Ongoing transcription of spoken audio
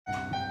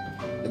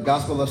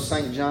Gospel of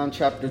St. John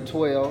chapter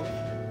 12.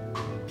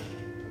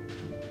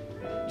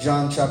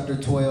 John chapter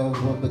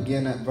 12, we'll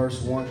begin at verse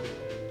 1.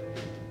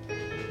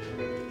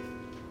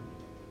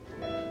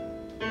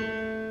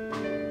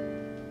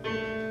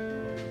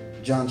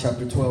 John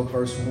chapter 12,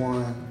 verse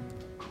 1.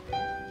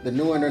 The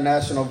New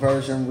International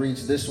Version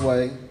reads this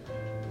way.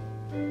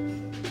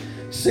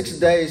 6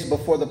 days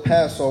before the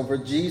Passover,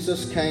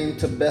 Jesus came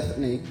to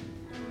Bethany,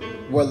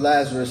 where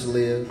Lazarus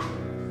lived,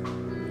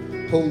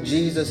 whom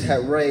Jesus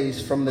had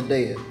raised from the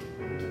dead.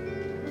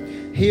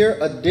 Here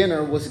a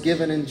dinner was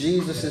given in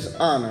Jesus'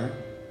 honor.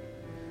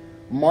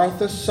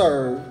 Martha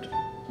served,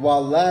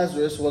 while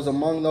Lazarus was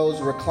among those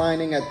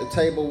reclining at the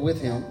table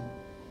with him.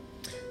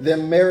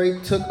 Then Mary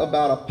took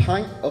about a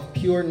pint of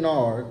pure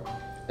nard,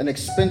 an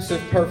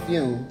expensive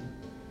perfume.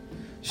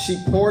 She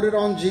poured it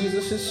on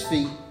Jesus'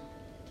 feet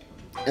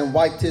and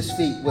wiped his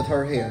feet with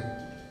her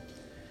hair.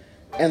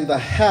 And the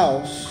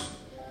house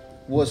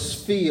was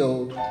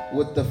filled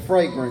with the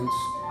fragrance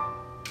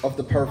of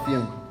the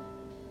perfume.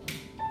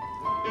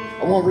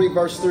 I want to read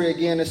verse 3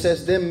 again. It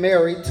says, Then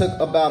Mary took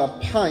about a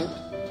pint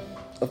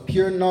of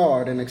pure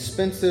nard, an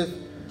expensive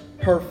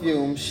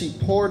perfume. She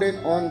poured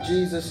it on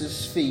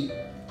Jesus' feet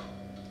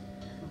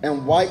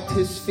and wiped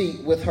his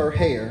feet with her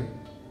hair.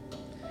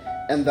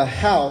 And the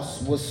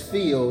house was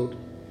filled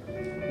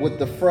with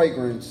the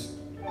fragrance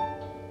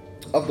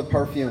of the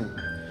perfume.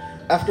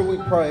 After we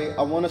pray,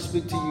 I want to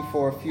speak to you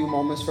for a few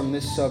moments from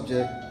this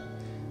subject.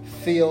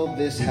 Fill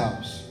this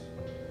house.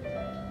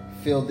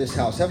 Fill this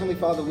house. Heavenly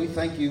Father, we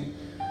thank you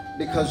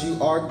because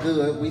you are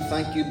good. We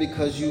thank you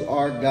because you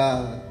are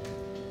God.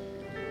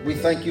 We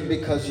thank you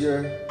because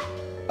you're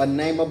a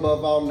name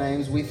above all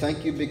names. We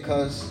thank you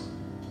because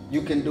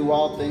you can do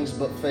all things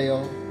but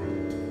fail.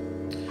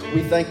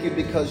 We thank you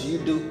because you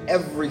do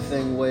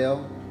everything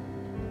well.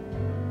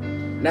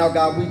 Now,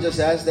 God, we just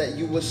ask that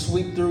you would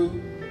sweep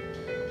through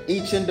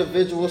each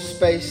individual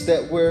space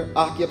that we're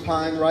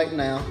occupying right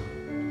now,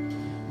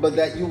 but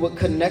that you would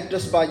connect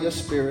us by your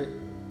Spirit,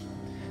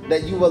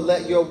 that you would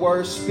let your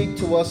word speak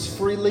to us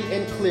freely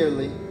and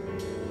clearly,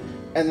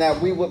 and that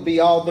we would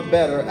be all the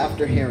better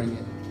after hearing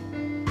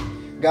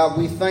it. God,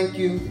 we thank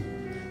you,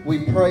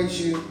 we praise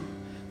you,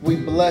 we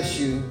bless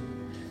you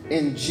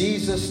in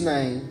Jesus'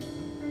 name,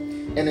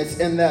 and it's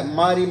in that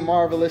mighty,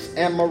 marvelous,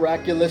 and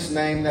miraculous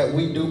name that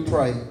we do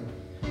pray.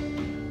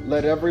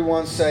 Let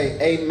everyone say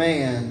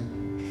amen.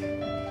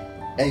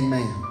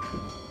 Amen.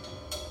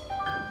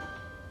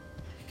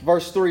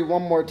 Verse 3,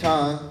 one more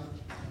time.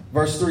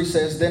 Verse 3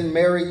 says, Then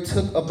Mary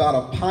took about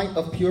a pint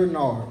of pure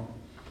nard,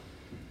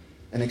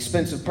 an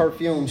expensive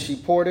perfume. She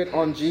poured it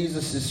on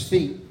Jesus'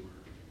 feet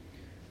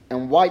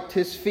and wiped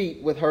his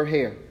feet with her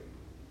hair.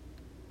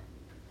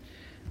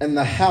 And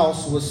the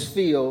house was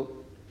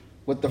filled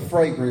with the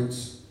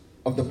fragrance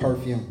of the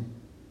perfume.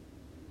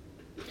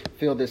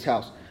 Fill this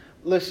house.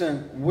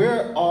 Listen,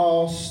 we're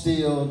all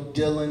still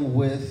dealing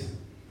with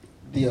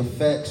the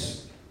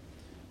effects,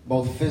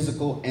 both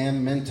physical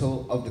and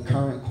mental, of the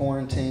current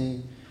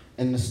quarantine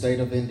in the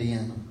state of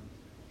Indiana.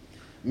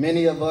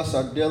 Many of us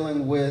are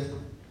dealing with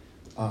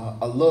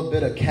a little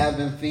bit of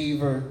cabin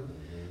fever.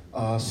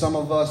 Some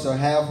of us are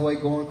halfway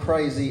going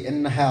crazy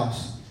in the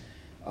house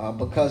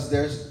because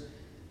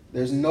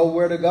there's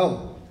nowhere to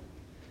go.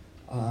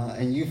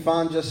 And you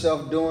find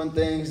yourself doing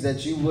things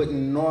that you wouldn't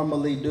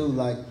normally do,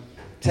 like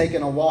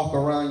taking a walk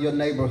around your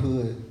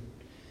neighborhood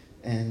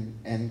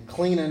and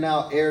cleaning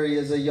out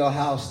areas of your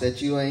house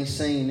that you ain't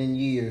seen in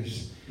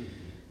years.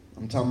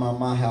 I'm talking about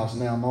my house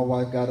now. My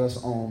wife got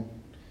us on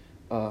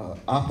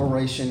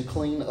Operation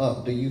Clean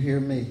Up. Do you hear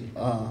me?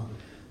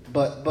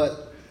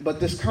 But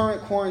this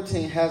current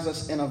quarantine has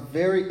us in a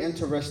very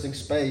interesting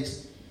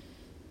space.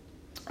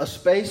 A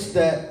space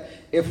that,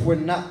 if we're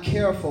not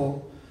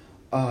careful,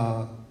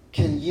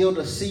 can yield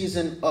a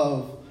season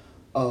of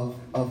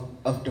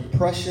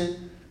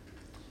depression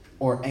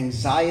or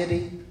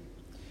anxiety.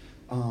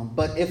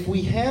 But if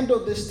we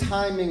handle this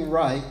timing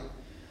right,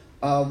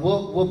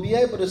 we'll be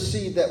able to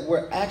see that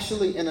we're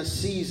actually in a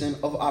season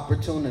of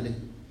opportunity.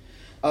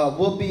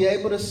 We'll be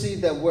able to see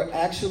that we're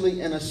actually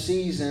in a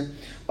season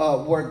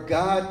where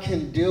God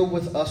can deal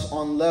with us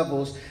on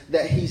levels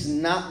that he's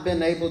not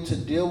been able to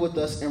deal with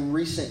us in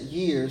recent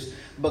years,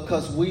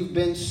 because we've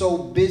been so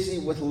busy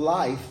with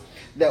life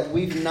that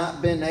we've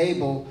not been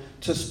able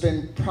to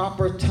spend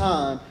proper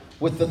time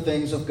with the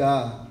things of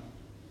God.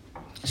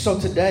 So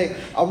today,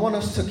 I want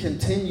us to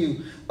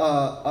continue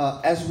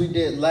as we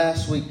did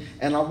last week,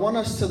 and I want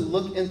us to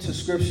look into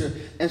Scripture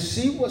and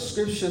see what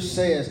Scripture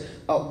says,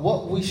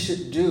 what we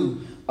should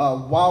do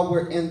while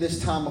we're in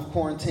this time of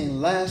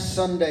quarantine. Last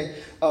Sunday,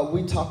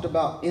 we talked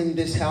about in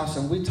this house,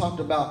 and we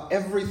talked about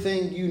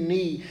everything you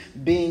need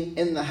being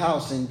in the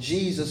house. And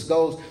Jesus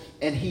goes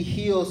and he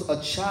heals a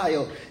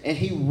child and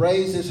he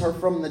raises her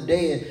from the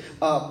dead.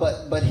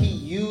 But he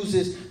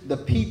uses the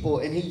people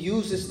and he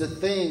uses the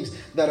things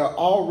that are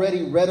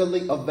already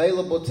readily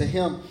available to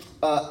him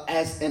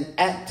as an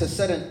act to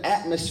set an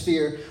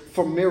atmosphere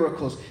for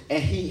miracles.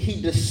 And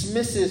he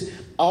dismisses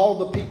all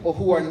the people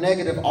who are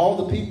negative,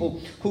 all the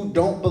people who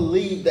don't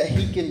believe that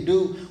he can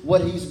do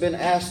what he's been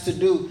asked to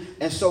do.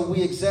 And so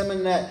we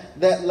examined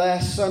that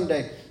last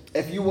Sunday.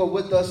 If you were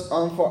with us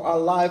for our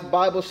live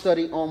Bible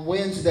study on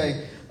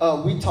Wednesday,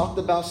 we talked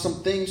about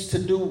some things to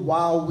do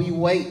while we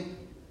wait.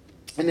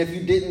 And if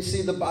you didn't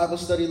see the Bible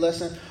study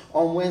lesson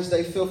on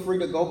Wednesday, feel free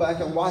to go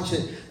back and watch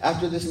it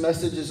after this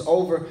message is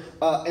over.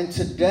 And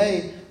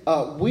today,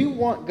 we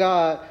want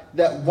God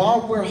that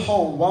while we're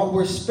home, while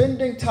we're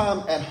spending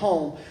time at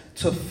home,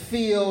 to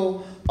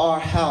fill our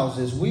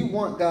houses. We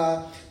want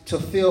God to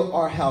fill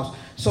our house.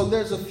 So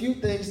there's a few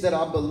things that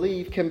I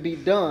believe can be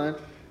done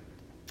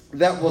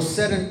that will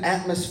set an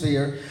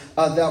atmosphere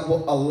that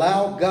will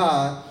allow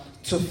God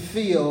to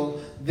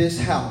fill this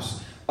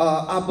house.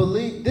 I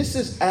believe this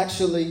is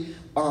actually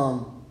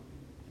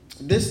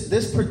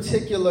this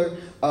particular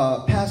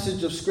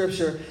passage of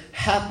Scripture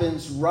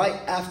happens right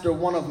after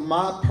one of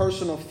my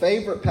personal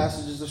favorite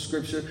passages of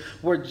Scripture,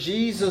 where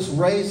Jesus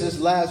raises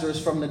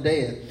Lazarus from the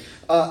dead.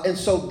 And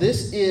so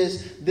this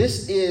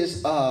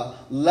is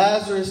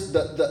Lazarus,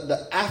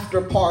 the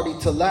after party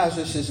to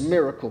Lazarus'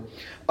 miracle.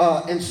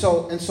 And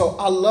so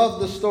I love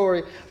the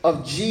story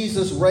of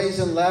Jesus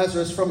raising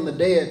Lazarus from the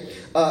dead.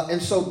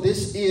 And so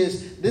this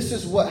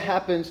is what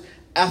happens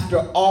after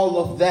all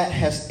of that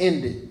has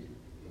ended.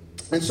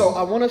 And so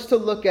I want us to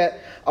look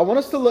at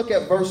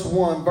verse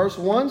 1. Verse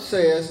 1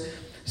 says,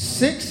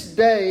 6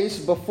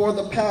 days before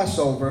the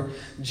Passover,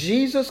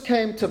 Jesus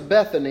came to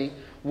Bethany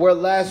where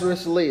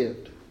Lazarus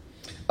lived.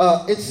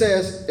 It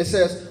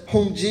says,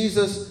 whom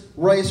Jesus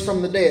raised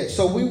from the dead.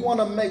 So we want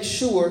to make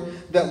sure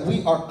that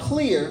we are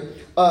clear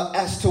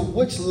as to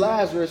which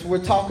Lazarus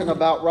we're talking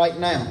about right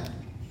now.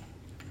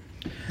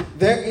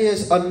 There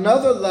is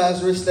another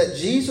Lazarus that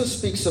Jesus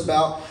speaks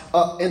about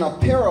in a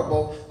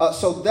parable.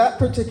 So that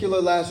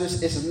particular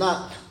Lazarus is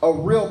not a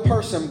real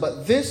person,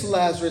 but this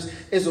Lazarus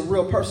is a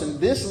real person.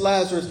 This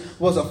Lazarus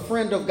was a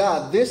friend of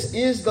God. This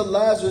is the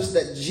Lazarus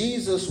that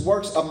Jesus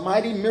works a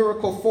mighty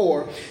miracle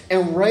for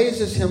and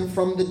raises him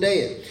from the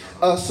dead.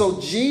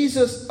 So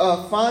Jesus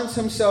finds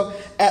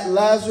himself at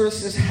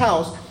Lazarus'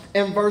 house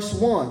in verse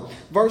 1.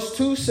 Verse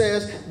 2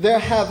 says they're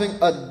having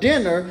a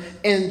dinner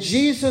in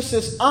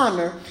Jesus'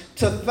 honor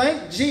to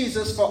thank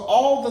Jesus for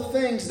all the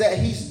things that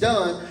he's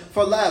done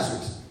for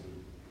Lazarus.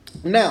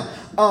 Now,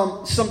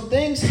 some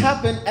things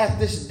happen at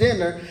this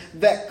dinner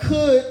that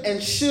could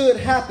and should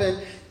happen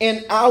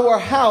in our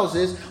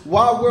houses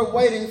while we're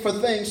waiting for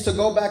things to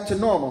go back to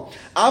normal.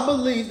 I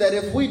believe that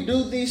if we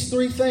do these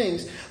three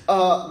things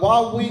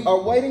while we are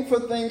waiting for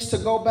things to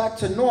go back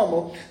to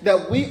normal,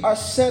 that we are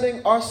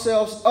setting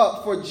ourselves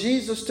up for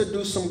Jesus to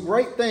do some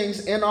great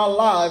things in our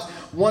lives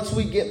once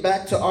we get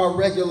back to our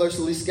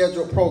regularly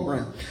scheduled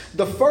program.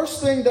 The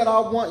first thing that I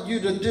want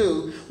you to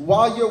do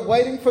while you're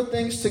waiting for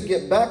things to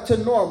get back to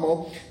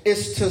normal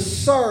is to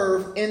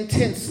serve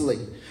intensely.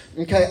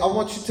 Okay, I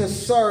want you to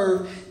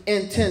serve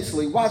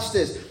intensely. Watch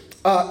this.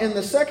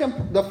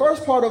 The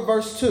first part of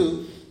verse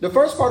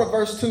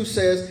 2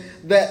 says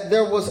that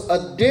there was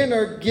a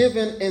dinner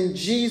given in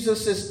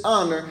Jesus'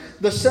 honor.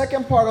 The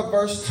second part of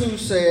verse 2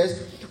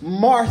 says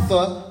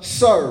Martha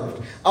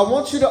served. I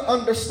want you to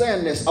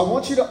understand this. I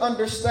want you to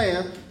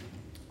understand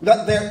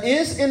that there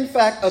is, in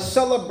fact, a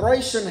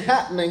celebration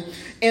happening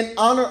in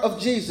honor of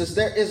Jesus.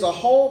 There is a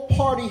whole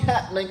party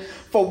happening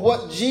for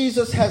what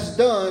Jesus has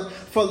done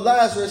for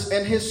Lazarus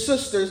and his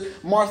sisters,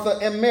 Martha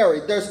and Mary.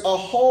 There's a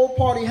whole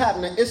party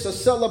happening. It's a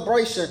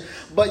celebration.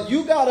 But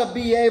you got to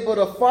be able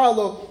to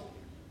follow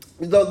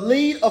the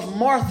lead of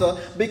Martha,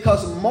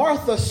 because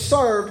Martha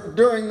served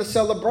during the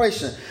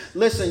celebration.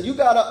 Listen, you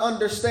got to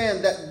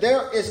understand that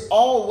there is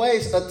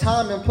always a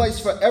time and place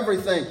for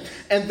everything.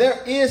 And there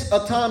is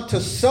a time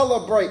to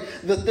celebrate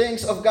the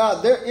things of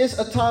God. There is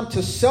a time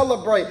to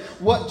celebrate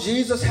what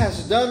Jesus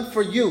has done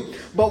for you.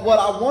 But what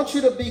I want you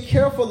to be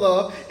careful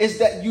of is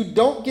that you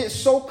don't get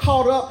so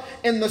caught up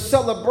in the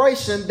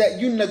celebration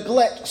that you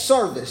neglect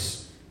service.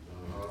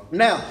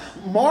 Now,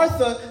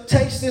 Martha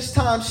takes this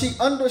time. She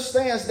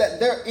understands that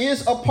there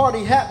is a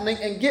party happening.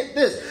 And get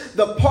this,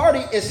 the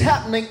party is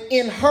happening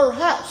in her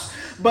house.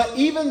 But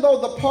even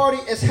though the party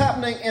is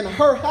happening in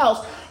her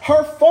house,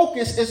 her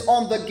focus is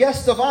on the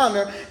guest of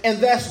honor, and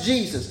that's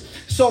Jesus.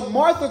 So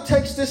Martha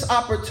takes this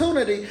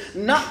opportunity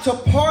not to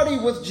party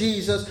with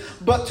Jesus,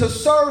 but to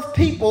serve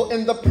people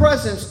in the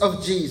presence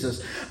of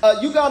Jesus.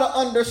 You got to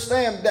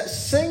understand that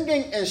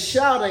singing and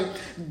shouting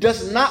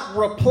does not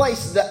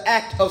replace the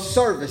act of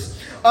service.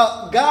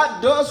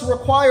 God does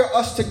require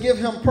us to give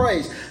him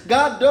praise.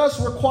 God does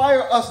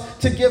require us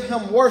to give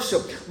him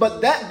worship.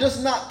 But that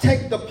does not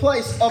take the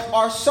place of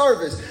our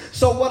service.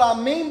 So what I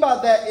mean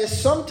by that is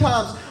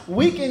sometimes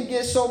we can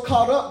get so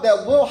caught up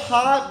that we'll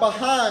hide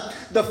behind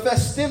the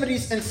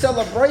festivities and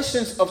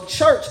celebrations of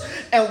church,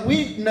 and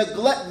we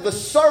neglect the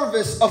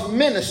service of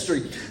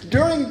ministry.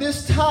 During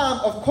this time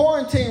of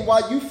quarantine,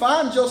 while you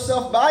find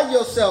yourself by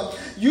yourself,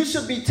 you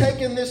should be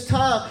taking this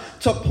time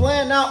to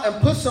plan out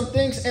and put some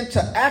things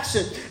into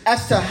action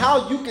as to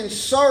how you can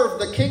serve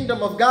the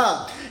kingdom of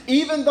God.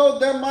 even though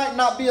there might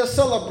not be a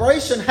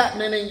celebration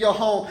happening in your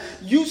home,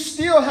 you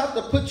still have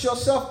to put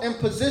yourself in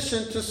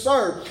position to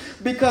serve.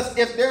 Because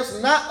if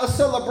there's not a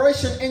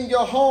celebration in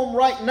your home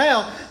right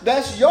now,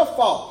 that's your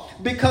fault.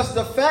 Because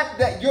the fact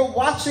that you're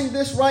watching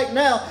this right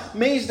now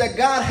means that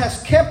God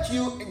has kept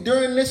you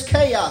during this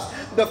chaos.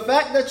 The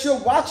fact that you're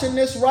watching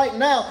this right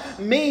now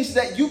means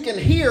that you can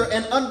hear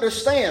and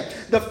understand.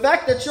 The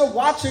fact that you're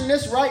watching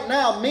this right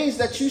now means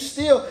that you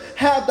still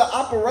have the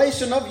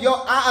operation of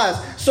your eyes.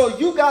 So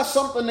you got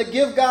something to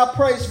give God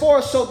praise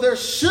for. So there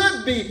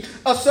should be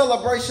a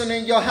celebration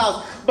in your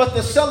house. But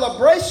the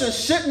celebration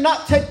should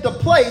not take the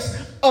place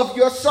of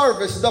your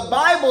service. The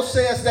Bible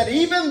says that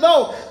even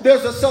though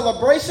there's a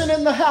celebration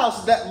in the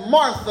house, that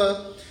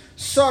Martha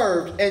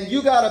served. And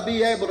you got to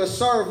be able to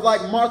serve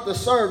like Martha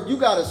served. You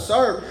got to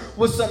serve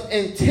with some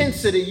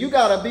intensity. You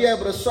got to be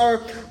able to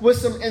serve with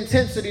some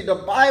intensity. The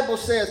Bible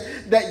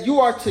says that you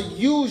are to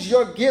use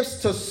your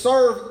gifts to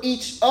serve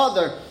each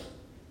other.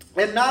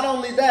 And not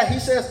only that, he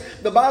says,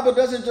 the Bible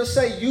doesn't just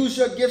say use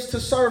your gifts to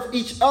serve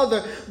each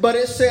other, but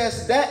it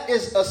says that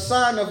is a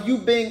sign of you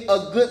being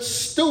a good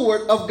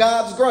steward of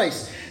God's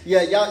grace.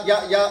 Yeah,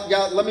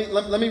 y'all,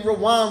 let me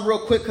rewind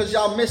real quick because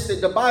y'all missed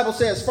it. The Bible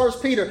says, 1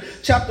 Peter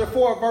chapter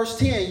 4, verse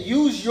 10,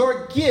 use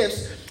your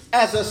gifts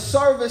as a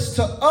service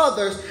to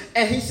others.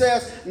 And he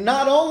says,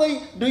 not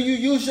only do you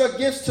use your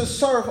gifts to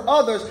serve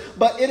others,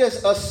 but it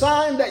is a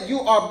sign that you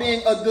are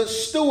being a good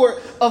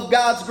steward of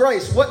God's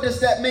grace. What does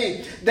that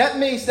mean? That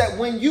means that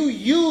when you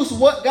use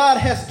what God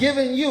has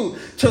given you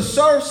to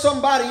serve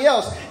somebody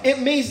else, it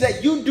means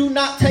that you do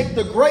not take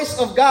the grace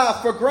of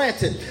God for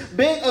granted.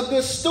 Being a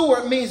good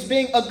steward means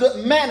being a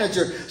good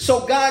manager.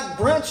 So God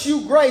grants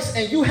you grace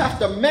and you have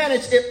to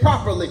manage it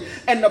properly.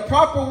 And the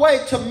proper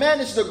way to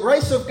manage the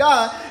grace of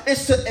God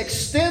is to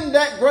extend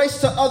that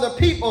grace to other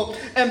people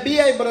and be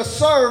able to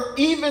serve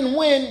even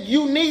when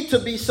you need to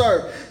be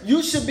served.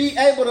 You should be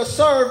able to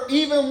serve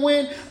even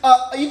when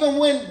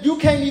you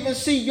can't even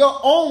see your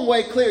own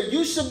way clear.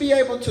 You should be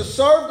able to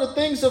serve the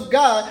things of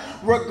God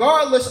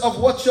regardless of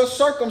what your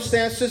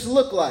circumstances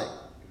look like.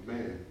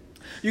 Amen.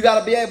 You got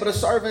to be able to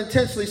serve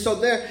intensely. So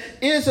there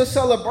is a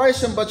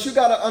celebration, but you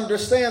got to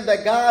understand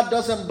that God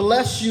doesn't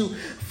bless you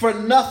for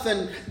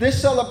nothing.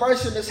 This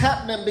celebration is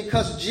happening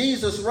because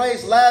Jesus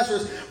raised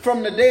Lazarus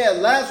from the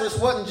dead. Lazarus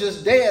wasn't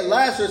just dead.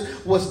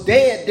 Lazarus was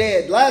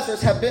dead.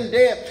 Lazarus had been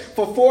dead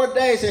for 4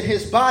 days and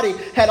his body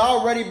had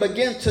already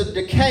begun to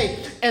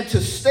decay and to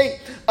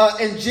stink.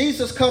 And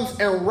Jesus comes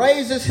and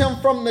raises him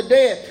from the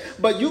dead.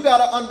 But you got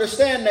to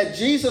understand that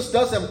Jesus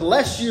doesn't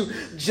bless you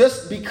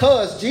just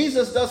because.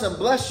 Jesus doesn't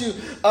bless you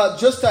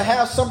just to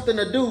have something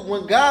to do.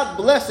 When God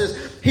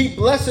blesses, he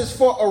blesses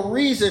for a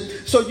reason.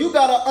 So you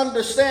got to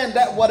understand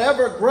that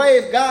whatever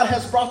grave God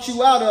has brought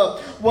you out of,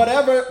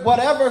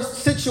 whatever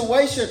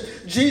situation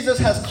Jesus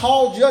has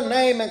called your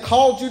name and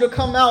called you to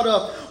come out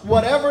of,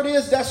 whatever it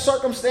is that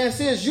circumstance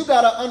is, you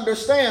got to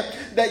understand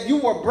that you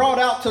were brought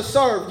out to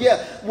serve.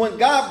 Yeah, when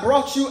God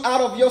brought you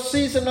out of your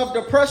season of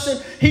depression,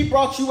 he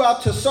brought you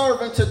out to serve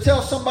and to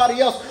tell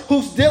somebody else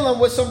who's dealing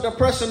with some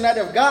depression that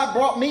if God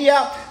brought me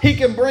out, he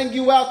can bring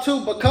you out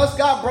too. Because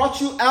God brought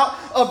you out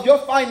of your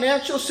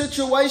financial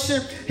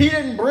situation, he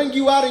didn't bring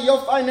you out of your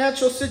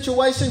financial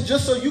situation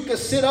just so you could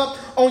sit up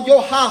on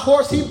your high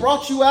horse. He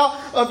brought you out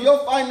of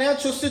your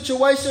financial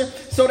situation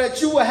so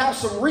that you will have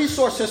some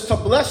resources to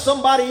bless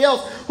somebody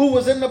else who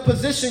was in the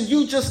position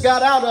you just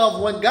got out of.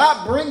 When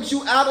God brings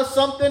you out of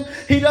something,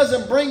 he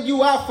doesn't bring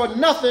you out for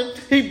nothing.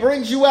 He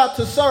brings you out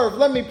to serve.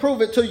 Let me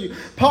prove it to you.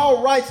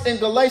 Paul writes in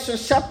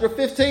Galatians chapter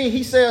 15,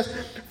 he says,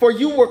 for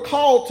you were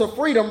called to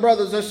freedom,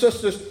 brothers and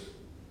sisters.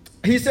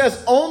 He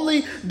says,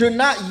 only do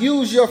not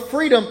use your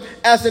freedom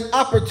as an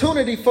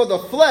opportunity for the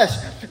flesh,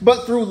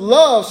 but through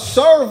love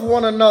serve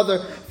one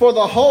another. For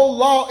the whole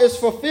law is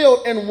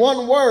fulfilled in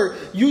one word.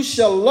 You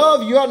shall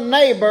love your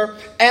neighbor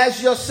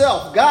as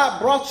yourself. God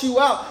brought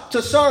you out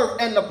to serve.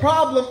 And the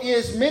problem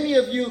is many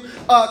of you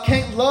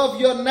can't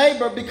love your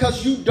neighbor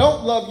because you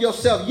don't love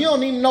yourself. You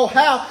don't even know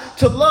how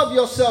to love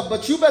yourself.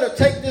 But you better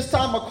take this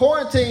time of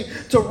quarantine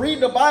to read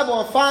the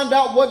Bible and find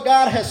out what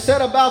God has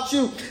said about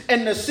you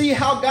and to see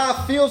how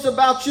God feels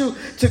about you,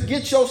 to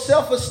get your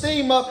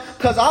self-esteem up,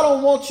 because I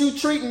don't want you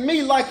treating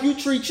me like you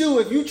treat you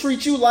if you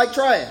treat you like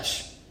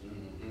trash.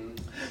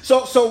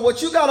 So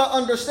what you got to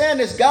understand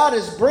is God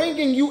is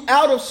bringing you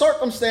out of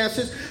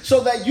circumstances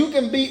so that you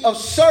can be of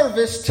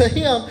service to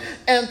him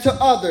and to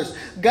others.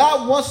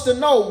 God wants to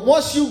know,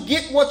 once you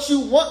get what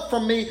you want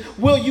from me,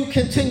 will you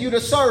continue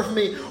to serve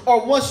me?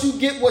 Or once you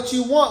get what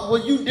you want,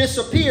 will you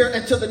disappear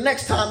until the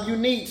next time you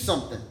need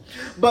something?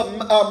 But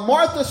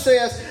Martha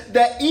says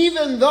that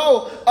even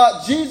though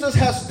Jesus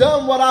has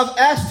done what I've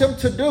asked him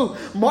to do,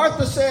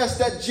 Martha says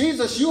that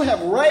Jesus, you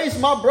have raised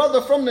my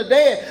brother from the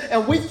dead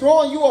and we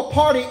throwing you a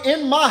party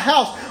in my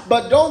house.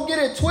 But don't get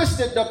it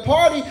twisted. The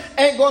party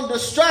ain't going to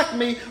distract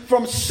me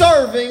from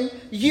serving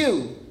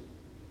you.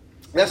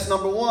 That's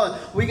number one.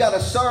 We got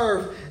to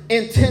serve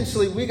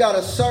intensely. We got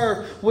to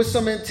serve with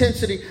some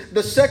intensity.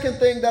 The second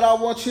thing that I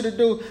want you to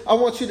do, I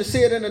want you to see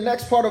it in the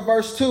next part of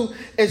verse 2,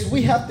 is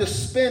we have to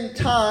spend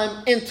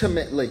time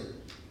intimately.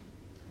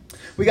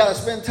 We got to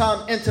spend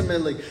time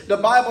intimately. The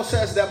Bible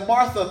says that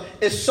Martha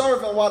is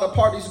serving while the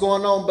party's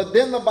going on. But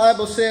then the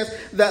Bible says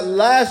that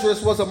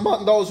Lazarus was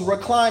among those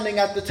reclining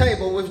at the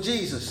table with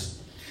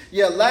Jesus.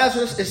 Yeah,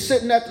 Lazarus is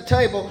sitting at the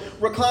table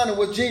reclining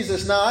with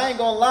Jesus. Now, I ain't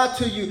going to lie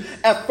to you.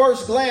 At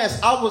first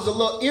glance, I was a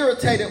little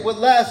irritated with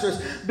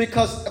Lazarus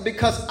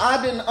because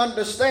I didn't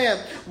understand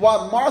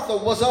why Martha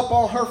was up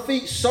on her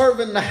feet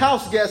serving the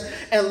house guests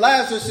and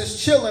Lazarus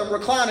is chilling,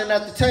 reclining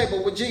at the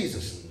table with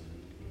Jesus.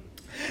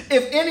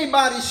 If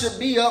anybody should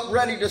be up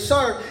ready to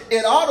serve,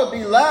 it ought to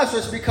be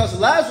Lazarus, because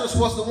Lazarus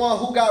was the one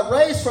who got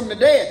raised from the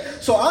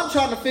dead. So I'm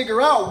trying to figure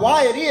out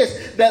why it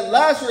is that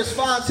Lazarus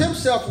finds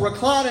himself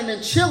reclining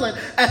and chilling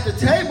at the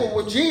table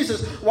with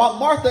Jesus while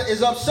Martha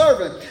is up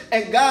serving.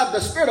 And God, the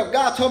Spirit of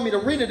God told me to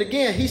read it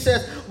again. He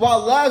says,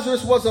 while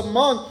Lazarus was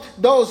among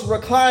those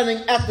reclining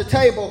at the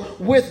table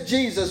with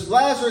Jesus.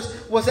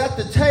 Lazarus was at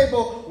the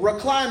table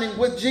reclining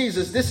with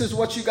Jesus. This is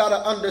what you got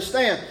to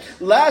understand.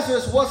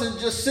 Lazarus wasn't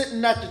just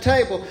sitting at the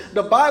table.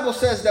 The Bible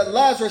says that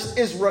Lazarus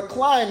is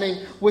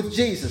reclining with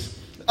Jesus.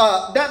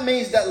 That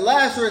means that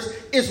Lazarus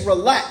is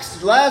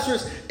relaxed.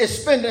 Lazarus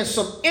is spending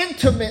some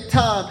intimate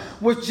time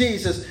with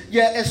Jesus.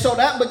 Yeah, and so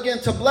that began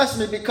to bless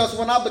me, because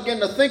when I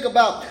begin to think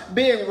about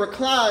being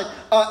reclined,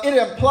 it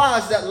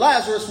implies that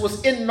Lazarus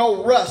was in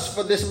no rush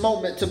for this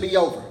moment to be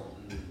over.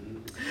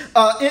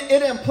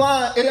 It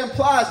implies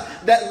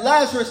that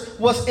Lazarus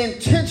was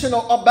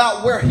intentional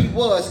about where he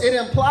was. It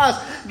implies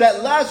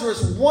that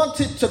Lazarus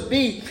wanted to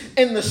be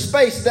in the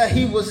space that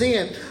he was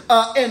in.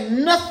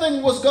 And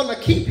nothing was going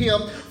to keep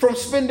him from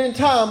spending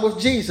time with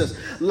Jesus.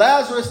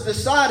 Lazarus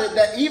decided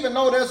that even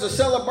though there's a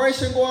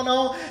celebration going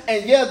on,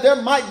 and yeah,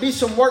 there might be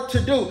some work to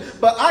do,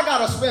 but I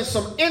got to spend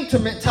some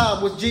intimate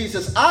time with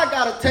Jesus. I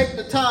got to take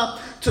the time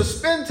to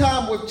spend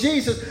time with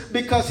Jesus,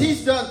 because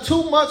he's done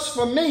too much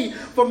for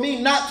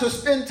me not to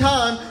spend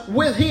time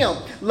with him.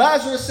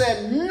 Lazarus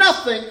said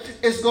nothing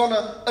is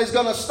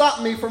gonna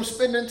stop me from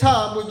spending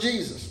time with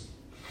Jesus.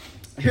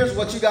 Here's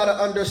what you got to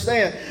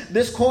understand.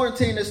 This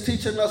quarantine is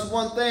teaching us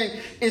one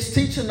thing. It's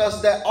teaching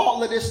us that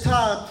all of this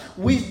time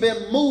we've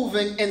been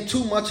moving in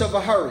too much of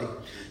a hurry.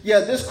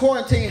 Yeah, this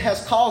quarantine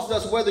has caused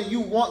us, whether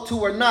you want to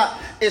or not,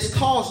 it's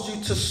caused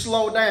you to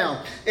slow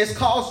down. It's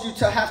caused you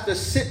to have to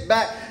sit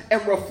back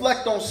and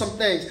reflect on some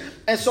things.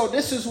 And so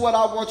this is what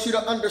I want you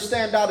to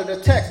understand out of the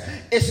text.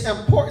 It's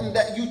important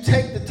that you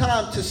take the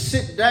time to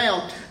sit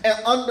down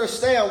and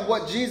understand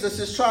what Jesus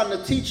is trying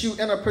to teach you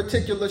in a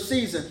particular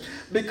season.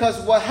 Because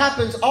what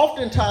happens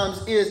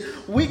oftentimes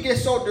is we get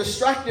so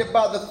distracted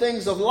by the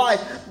things of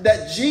life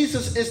that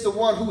Jesus is the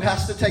one who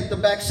has to take the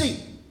back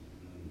seat.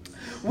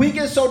 We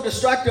get so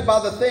distracted by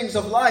the things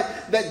of life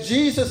that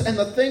Jesus and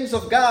the things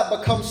of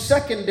God become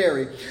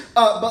secondary.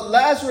 But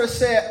Lazarus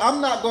said, I'm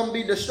not going to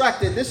be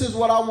distracted. This is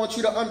what I want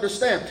you to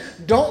understand.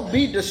 Don't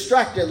be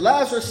distracted.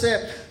 Lazarus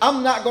said,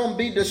 I'm not going to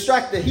be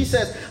distracted. He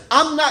says,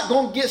 I'm not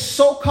going to get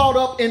so caught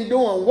up in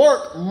doing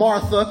work,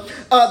 Martha,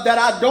 that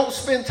I don't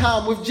spend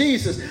time with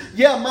Jesus.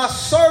 Yeah, my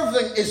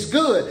serving is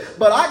good,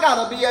 but I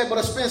got to be able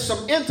to spend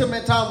some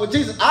intimate time with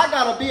Jesus. I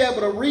got to be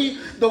able to read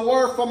the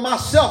word for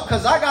myself,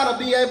 because I got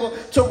to be able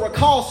to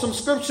recall some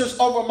scriptures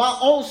over my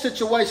own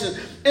situation.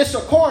 It's a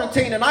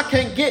quarantine and I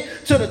can't get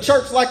to the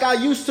church like I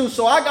used to,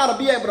 so I got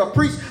to be able to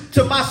preach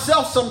to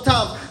myself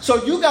sometimes.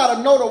 So you got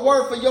to know the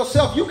word for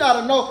yourself. You got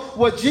to know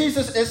what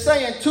Jesus is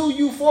saying to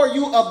you, for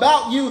you,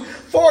 about you,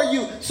 for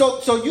you.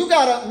 So you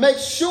got to make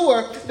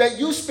sure that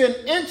you spend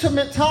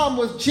intimate time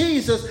with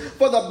Jesus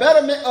for the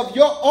betterment of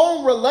your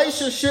own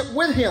relationship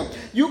with him.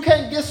 You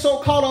can't get so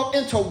caught up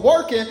into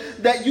working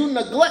that you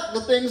neglect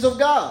the things of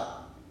God.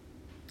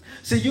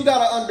 See, you got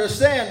to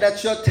understand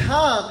that your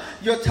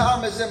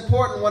time is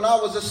important. When I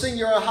was a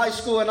senior in high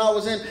school and I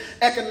was in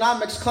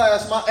economics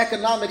class, my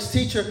economics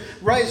teacher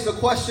raised the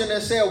question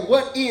and said,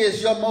 what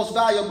is your most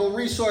valuable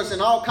resource?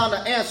 And all kind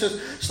of answers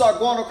start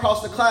going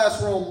across the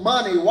classroom.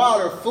 Money,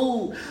 water,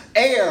 food,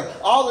 air,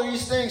 all of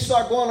these things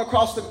start going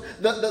across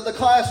the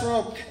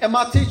classroom. And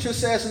my teacher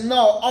says, no,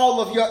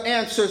 all of your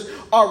answers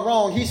are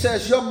wrong. He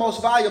says your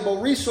most valuable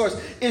resource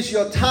is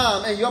your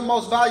time, and your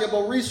most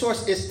valuable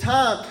resource is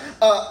time,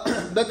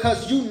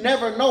 because you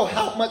never know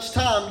how much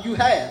time you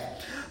have.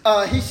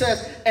 He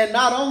says, and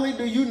not only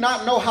do you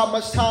not know how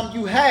much time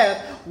you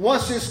have,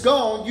 once it's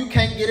gone, you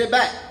can't get it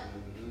back.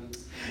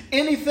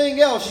 Anything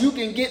else you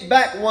can get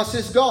back once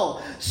it's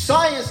gone.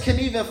 Science can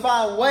even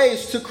find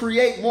ways to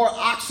create more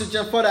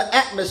oxygen for the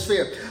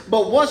atmosphere.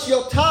 But once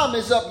your time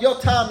is up, your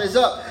time is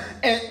up.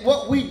 And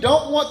what we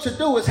don't want to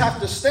do is have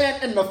to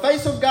stand in the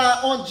face of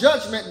God on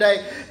Judgment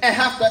Day and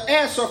have to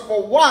answer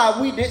for why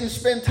we didn't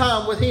spend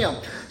time with him.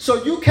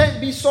 So you can't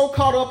be so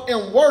caught up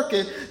in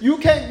working, you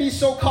can't be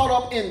so caught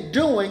up in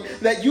doing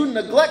that you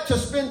neglect to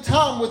spend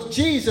time with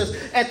Jesus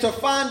and to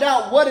find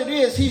out what it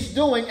is he's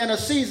doing in a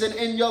season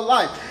in your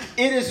life.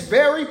 It is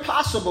very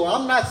possible,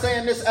 I'm not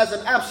saying this as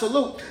an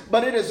absolute,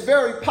 but it is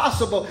very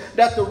possible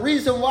that the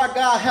reason why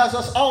God has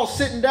us all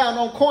sitting down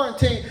on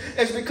quarantine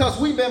is because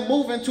we've been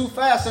moving too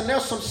fast, and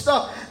there's some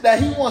stuff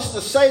that he wants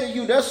to say to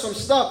you. There's some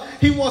stuff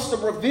he wants to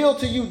reveal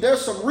to you.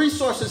 There's some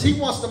resources he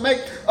wants to make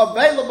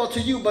available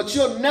to you, but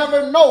you'll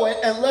never know it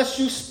unless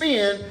you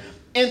spend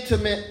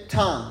intimate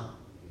time.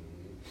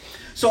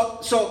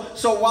 So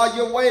while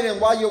you're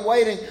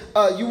waiting,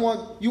 you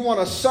want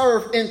to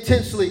serve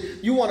intensely.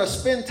 You want to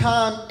spend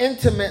time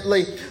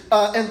intimately.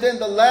 And then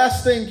the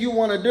last thing you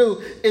want to do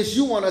is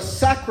you want to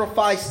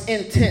sacrifice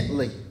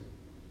intently.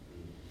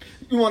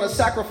 You want to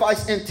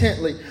sacrifice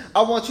intently.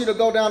 I want you to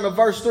go down to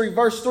verse 3.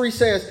 Verse 3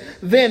 says,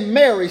 then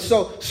Mary,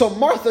 so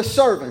Martha's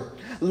serving.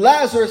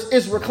 Lazarus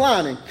is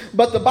reclining.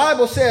 But the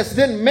Bible says,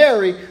 then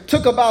Mary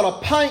took about a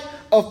pint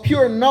of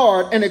pure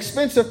nard, an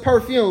expensive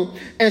perfume,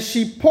 and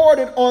she poured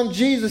it on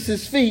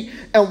Jesus' feet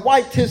and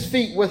wiped his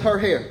feet with her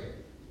hair.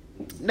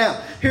 Now,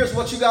 here's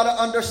what you got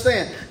to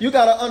understand. You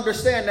got to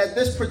understand that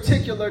this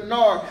particular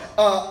nard,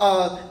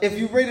 if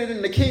you read it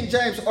in the King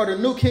James or the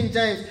New King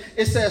James,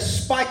 it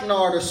says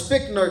spikenard or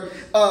spikenard.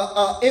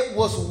 It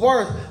was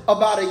worth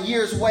about a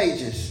year's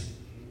wages.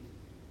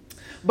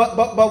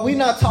 But we're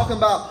not talking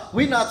about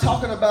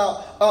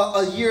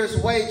a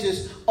year's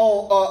wages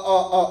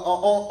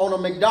on a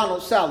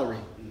McDonald's salary.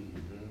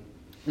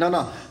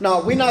 No.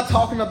 We're not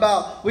talking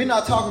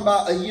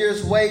about a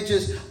year's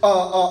wages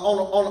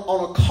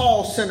on a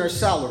call center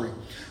salary.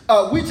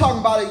 We're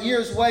talking about a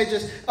year's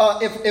wages.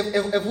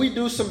 If we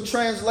do some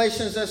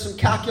translations and some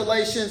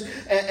calculations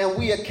and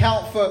we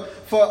account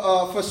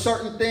for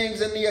certain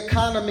things in the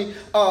economy,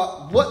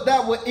 what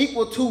that would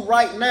equal to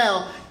right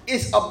now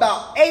is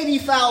about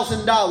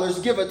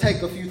 $80,000, give or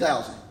take a few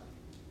thousand.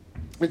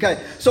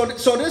 Okay, so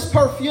this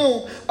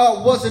perfume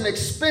was an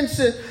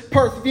expensive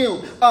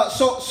perfume.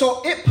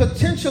 So it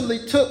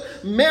potentially took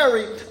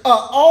Mary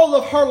all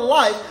of her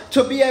life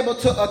to be able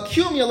to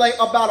accumulate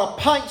about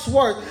a pint's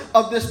worth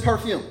of this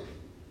perfume.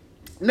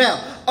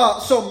 Now,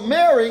 so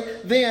Mary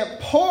then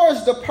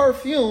pours the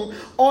perfume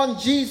on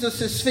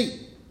Jesus' feet.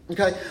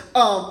 Okay,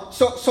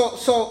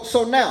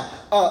 so now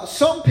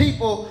some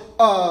people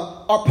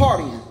are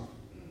partying,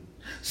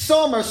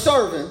 some are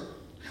serving,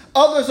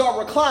 others are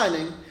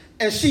reclining,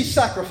 and she's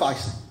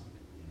sacrificing.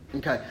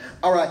 Okay.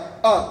 All right.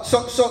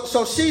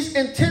 So she's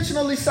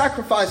intentionally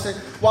sacrificing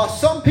while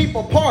some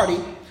people party,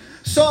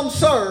 some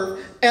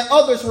serve, and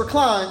others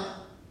recline.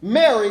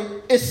 Mary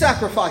is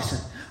sacrificing.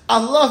 I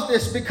love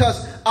this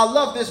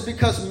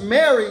because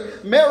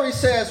Mary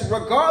says,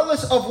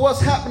 regardless of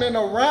what's happening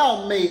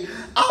around me,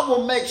 I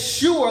will make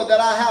sure that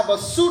I have a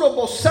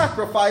suitable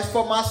sacrifice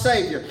for my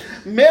Savior.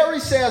 Mary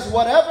says,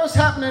 whatever's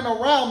happening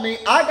around me,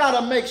 I got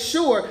to make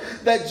sure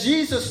that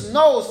Jesus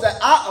knows that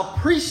I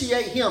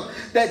appreciate him,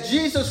 that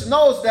Jesus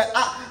knows that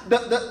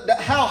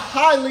how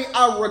highly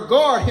I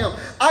regard him.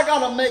 I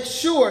got to make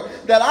sure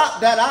that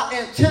I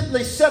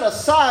intently set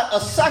aside a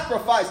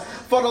sacrifice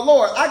for the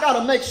Lord. I got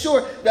to make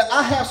sure that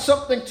I have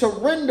something to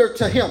render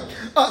to him.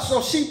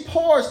 So she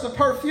pours the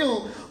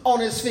perfume on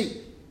his feet.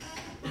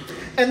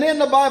 And then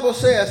the Bible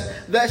says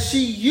that she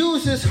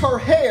uses her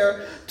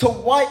hair to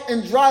wipe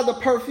and dry the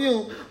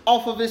perfume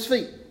off of his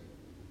feet.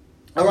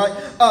 All right.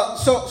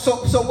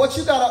 So what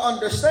you got to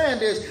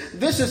understand is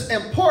this is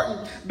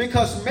important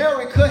because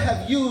Mary could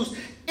have used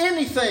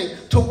anything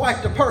to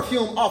wipe the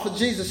perfume off of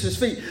Jesus'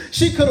 feet.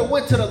 She could have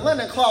went to the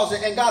linen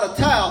closet and got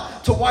a towel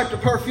to wipe the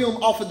perfume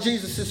off of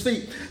Jesus'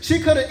 feet. She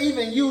could have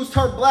even used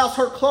her blouse,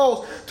 her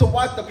clothes to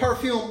wipe the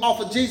perfume off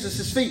of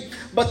Jesus' feet.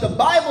 But the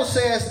Bible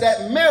says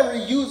that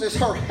Mary uses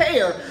her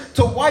hair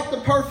to wipe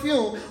the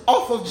perfume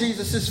off of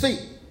Jesus'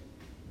 feet.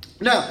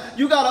 Now,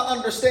 you got to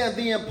understand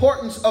the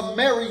importance of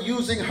Mary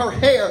using her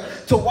hair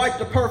to wipe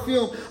the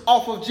perfume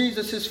off of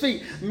Jesus'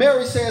 feet.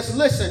 Mary says,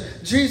 listen,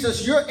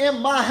 Jesus, you're in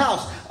my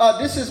house.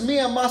 This is me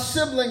and my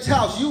siblings'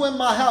 house. You in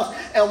my house.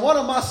 And one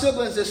of my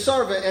siblings is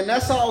serving, and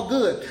that's all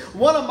good.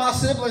 One of my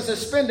siblings is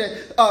spending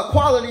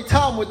quality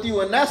time with you,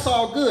 and that's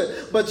all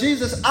good. But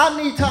Jesus,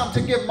 I need time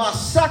to give my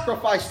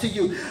sacrifice to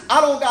you.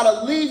 I don't got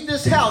to leave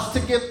this house to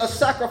give a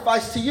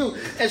sacrifice to you.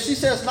 And she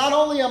says, not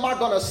only am I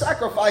going to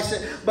sacrifice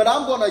it, but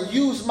I'm going to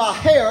use my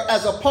hair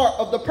as a part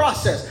of the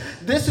process.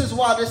 This is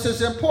why this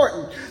is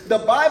important. The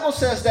Bible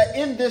says that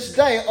in this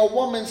day, a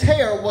woman's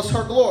hair was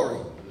her glory.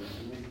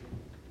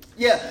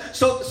 Yeah,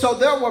 so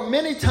there were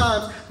many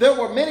times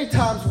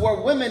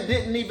where women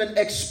didn't even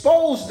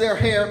expose their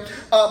hair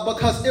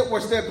because it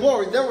was their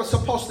glory. They were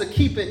supposed to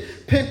keep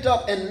it pent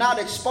up and not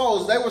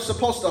exposed. They were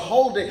supposed to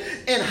hold it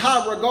in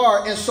high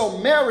regard. And so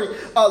Mary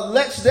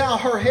lets down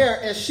her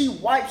hair and she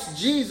wipes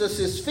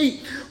Jesus'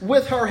 feet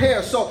with her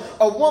hair. So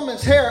a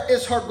woman's hair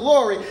is her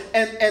glory.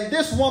 And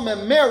this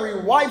woman, Mary,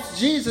 wipes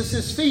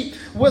Jesus' feet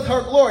with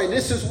her glory.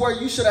 This is where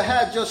you should have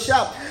had your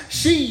shout.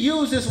 She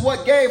uses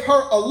what gave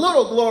her a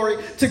little glory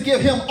to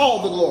give him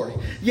all the glory.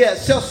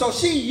 Yes, so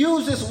she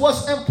uses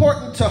what's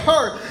important to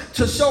her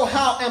to show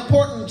how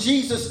important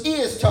Jesus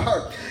is to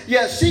her.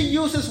 Yes, she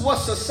uses what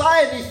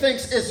society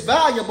thinks is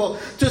valuable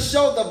to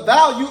show the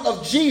value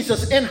of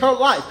Jesus in her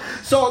life.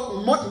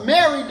 So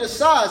Mary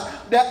decides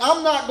that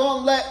I'm not going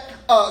to let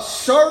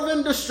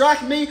serving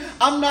distract me.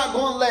 I'm not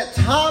going to let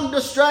time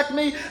distract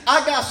me.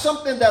 I got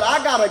something that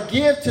I got to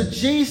give to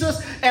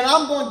Jesus, and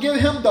I'm going to give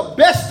him the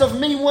best of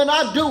me when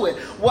I do it.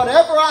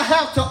 Whatever I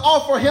have to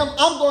offer him,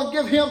 I'm going to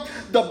give him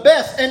the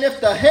best. And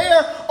if the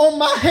hair on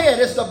my head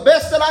is the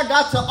best that I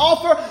got to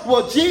offer,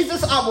 well,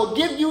 Jesus, I will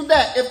give you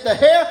that. If the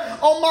hair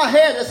on my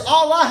head is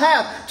all I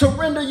have to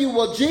render you,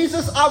 well,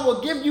 Jesus, I will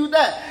give you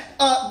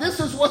that. This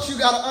is what you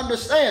got to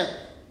understand.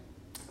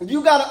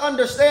 You got to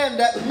understand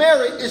that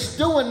Mary is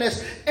doing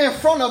this in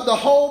front of the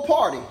whole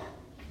party.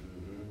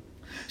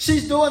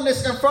 She's doing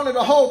this in front of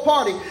the whole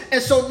party.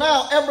 And so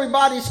now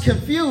everybody's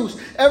confused.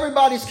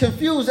 Everybody's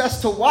confused as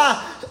to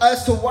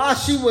why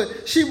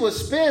she would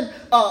spend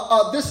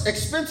this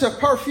expensive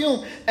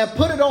perfume and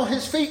put it on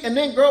his feet. And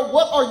then, girl,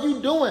 what are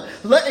you doing?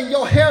 Letting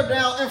your hair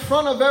down in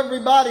front of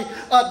everybody.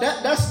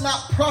 That's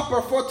not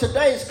proper for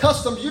today's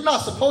customs. You're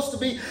not supposed to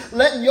be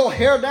letting your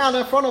hair down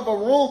in front of a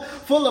room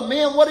full of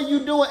men. What are you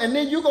doing? And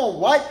then you're going to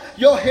wipe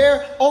your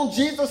hair on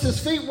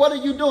Jesus' feet. What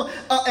are you doing?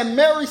 And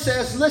Mary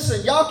says,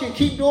 listen, y'all can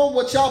keep doing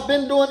what y'all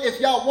been doing if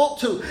y'all want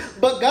to.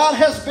 But God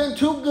has been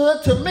too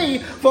good to me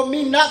for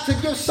me not to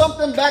give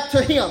something back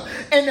to him.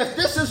 And if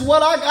this is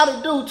what I got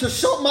to do to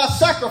show my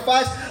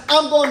sacrifice,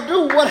 I'm going to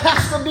do what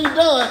has to be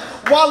done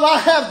while I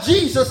have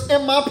Jesus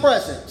in my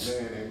presence.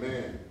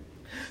 Amen.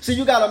 So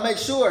you got to make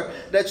sure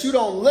that you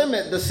don't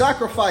limit the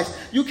sacrifice.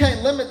 You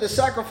can't limit the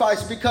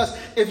sacrifice, because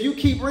if you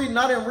keep reading,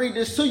 I didn't read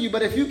this to you,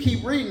 but if you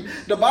keep reading,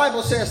 the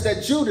Bible says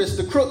that Judas,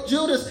 the crook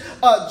Judas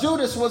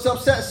was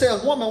upset,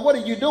 says, woman, what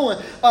are you doing?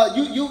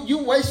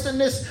 You wasting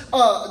this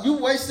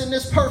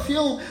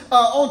perfume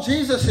on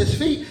Jesus'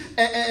 feet.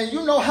 And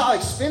you know how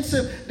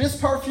expensive this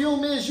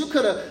perfume is. You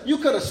could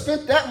have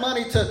spent that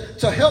money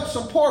to help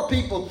some poor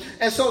people.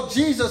 And so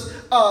Jesus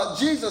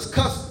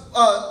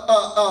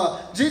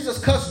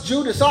cuts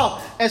Judas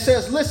off and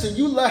says, listen,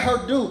 you let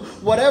her do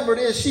whatever it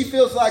is she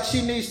feels like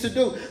she needs to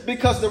do,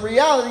 because the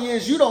reality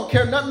is you don't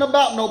care nothing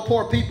about no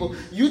poor people.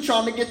 You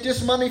trying to get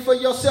this money for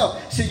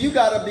yourself. So you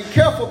got to be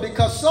careful,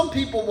 because some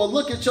people will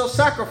look at your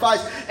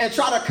sacrifice and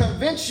try to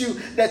convince you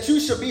that you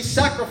should be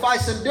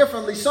sacrificing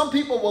differently. Some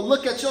people will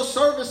look at your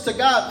service to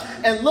God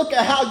and look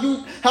at how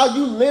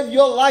you live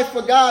your life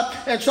for God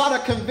and try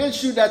to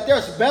convince you that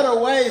there's better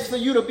ways for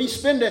you to be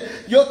spending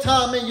your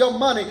time and your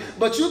money.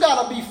 But you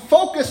got to be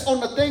focused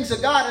on the things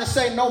of God and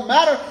say, no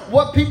matter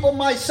what people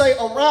might say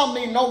around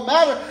me, no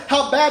matter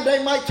how bad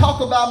they might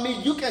talk about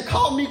me, you can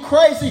call me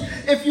crazy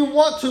if you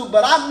want to,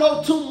 but I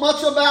know too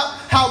much about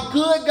how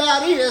good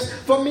God is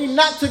for me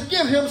not to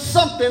give him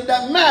something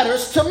that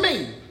matters to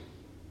me.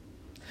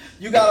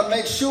 You got to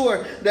make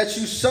sure that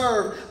you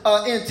serve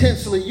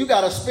intensely. You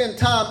got to spend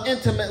time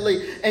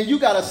intimately, and you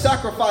got to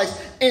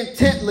sacrifice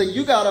intently.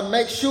 You got to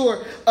make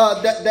sure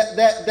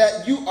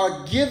that you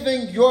are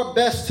giving your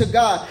best to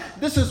God.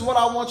 This is what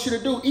I want you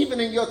to do. Even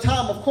in your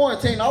time of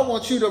quarantine, I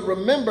want you to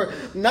remember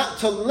not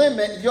to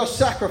limit your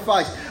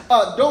sacrifice.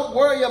 Don't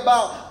worry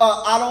about,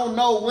 I don't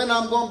know when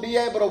I'm going to be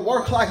able to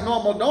work like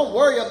normal. Don't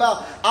worry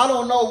about, I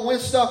don't know when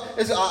stuff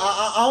is,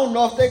 I don't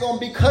know if they're going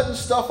to be cutting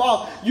stuff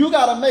off. You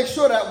got to make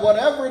sure that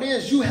whatever it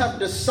is you have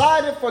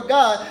decided for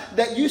God,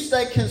 that you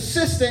stay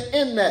consistent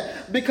in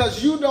that,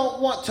 because you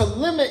don't want to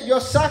limit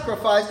your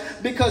sacrifice,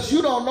 because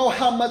you don't know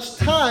how much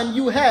time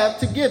you have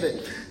to give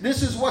it.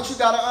 This is what you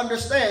got to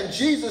understand.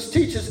 Jesus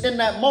teaches in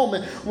that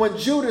moment when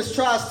Judas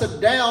tries to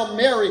down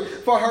Mary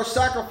for her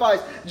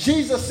sacrifice.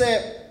 Jesus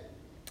said,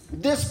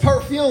 this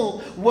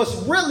perfume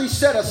was really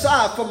set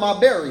aside for my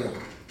burial.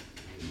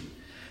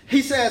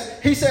 He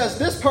says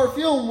this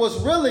perfume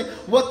was really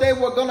what they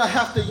were going to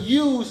have to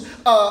use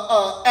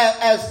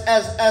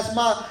as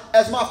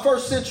my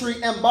first century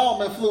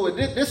embalming fluid.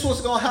 This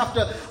was going to have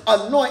to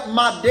anoint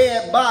my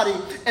dead body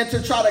and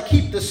to try to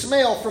keep the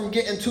smell from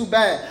getting too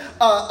bad.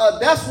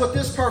 That's what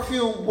this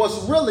perfume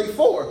was really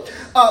for.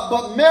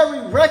 But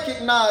Mary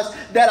recognized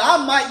that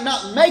I might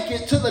not make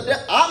it to the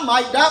death. I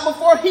might die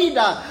before he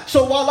died.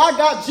 So while I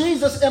got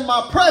Jesus in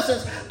my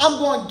presence, I'm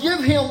going to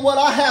give him what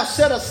I have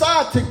set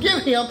aside to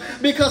give him,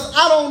 because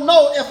I don't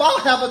know if I'll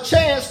have a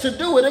chance to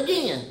do it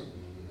again.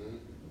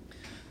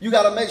 You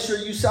got to make sure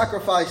you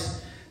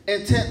sacrifice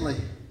intently.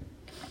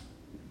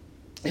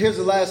 Here's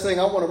the last thing.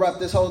 I want to wrap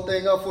this whole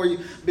thing up for you,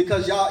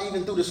 because y'all,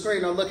 even through the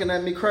screen, are looking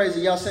at me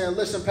crazy. Y'all saying,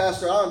 listen,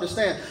 Pastor, I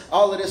understand.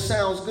 All of this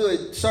sounds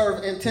good.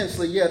 Serve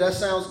intensely. Yeah, that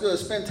sounds good.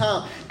 Spend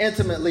time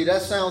intimately.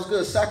 That sounds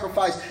good.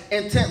 Sacrifice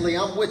intently.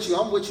 I'm with you.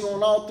 I'm with you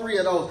on all three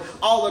of those.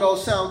 All of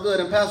those sound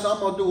good. And Pastor, I'm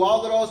going to do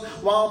all of those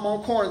while I'm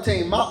on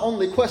quarantine. My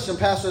only question,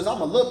 Pastor, is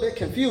I'm a little bit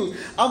confused.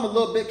 I'm a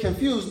little bit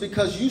confused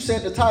because you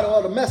said the title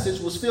of the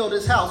message was Fill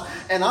This House.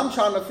 And I'm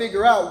trying to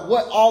figure out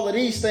what all of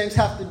these things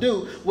have to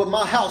do with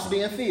my house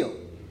being filled.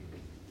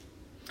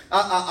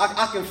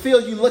 I can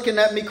feel you looking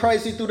at me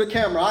crazy through the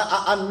camera.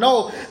 I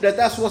know that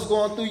that's what's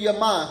going through your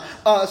mind.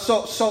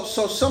 So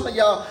some of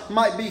y'all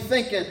might be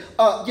thinking,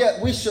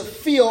 yeah, we should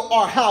fill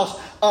our house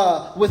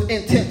with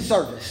intense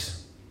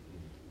service.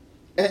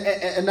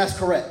 And that's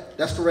correct.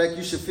 That's correct.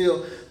 You should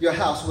fill your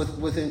house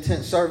with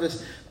intense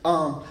service.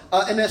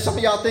 And then some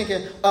of y'all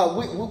thinking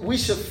we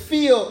should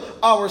fill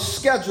our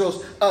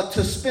schedules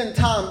to spend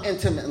time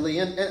intimately,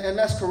 and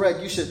that's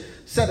correct. You should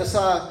set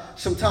aside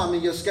some time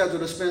in your schedule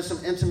to spend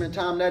some intimate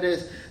time. That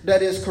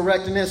is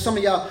correct. And then some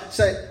of y'all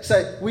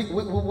say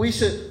we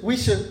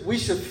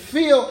should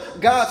fill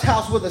God's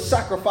house with a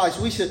sacrifice.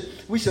 We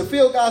should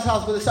fill God's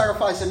house with a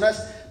sacrifice, and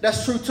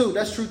that's true too.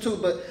 That's true too.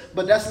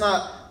 But that's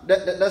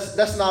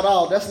not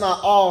all. That's not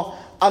all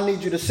I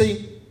need you to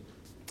see.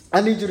 I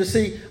need you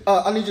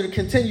to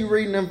continue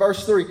reading in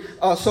verse 3.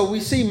 So we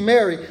see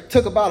Mary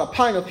took about a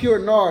pint of pure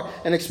nard,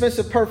 an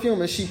expensive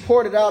perfume, and she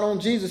poured it out on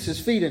Jesus'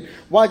 feet and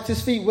wiped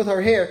his feet with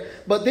her hair.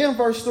 But then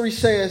verse 3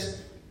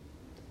 says,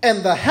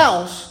 and the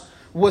house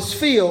was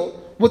filled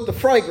with the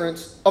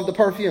fragrance of the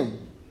perfume.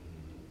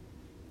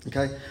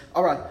 Okay.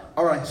 All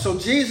right. So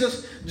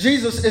Jesus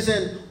is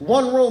in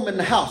one room in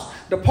the house.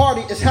 The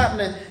party is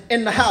happening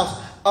in the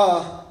house.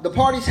 The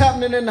party's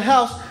happening in the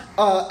house.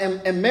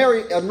 And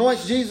Mary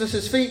anoints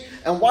Jesus' feet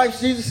and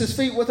wipes Jesus'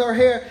 feet with her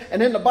hair.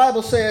 And then the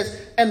Bible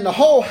says, and the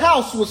whole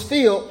house was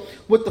filled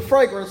with the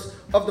fragrance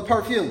of the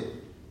perfume.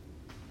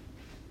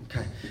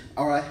 Okay.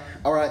 All right.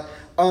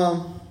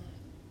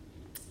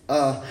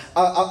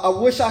 I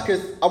wish I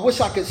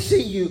could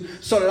see you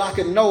so that I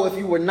could know if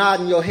you were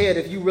nodding your head,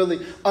 if you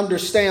really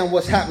understand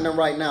what's happening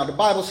right now. The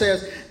Bible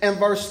says in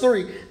verse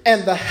 3,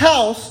 and the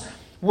house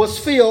was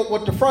filled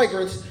with the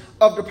fragrance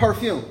of the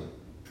perfume.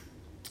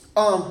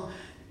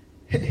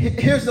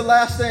 Here's the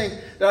last thing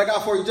that I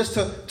got for you, just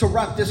to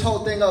wrap this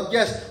whole thing up.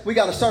 Yes, we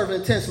got to serve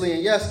intensely,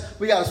 and yes,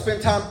 we got to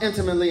spend time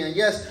intimately, and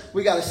yes,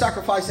 we got to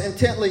sacrifice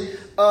intently.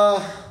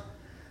 But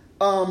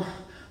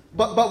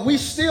we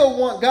still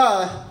want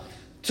God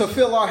to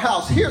fill our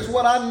house. Here's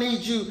what I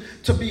need you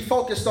to be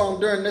focused on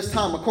during this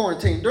time of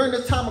quarantine. During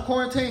this time of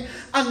quarantine,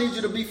 I need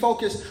you to be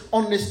focused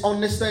on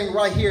this thing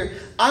right here.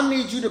 I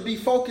need you to be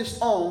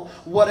focused on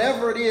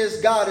whatever it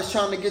is God is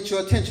trying to get your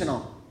attention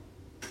on.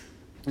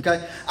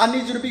 Okay, I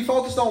need you to be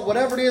focused on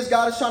whatever it is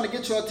God is trying to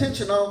get your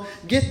attention on.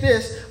 Get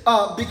this,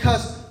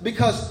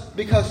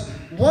 because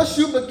once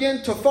you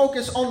begin to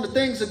focus on the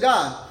things of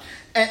God,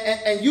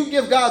 and you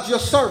give God your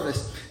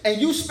service,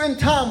 and you spend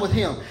time with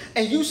Him,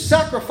 and you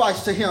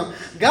sacrifice to Him,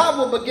 God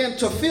will begin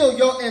to fill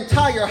your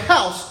entire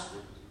house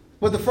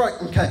with the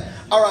fragrance. Okay,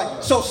 all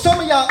right. So some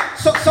of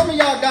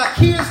y'all got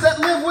kids that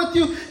live with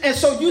you, and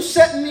so you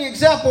setting the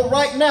example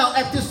right now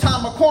at this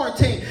time of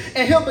quarantine,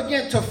 and He'll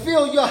begin to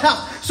fill your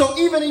house. So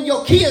even in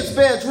your kids'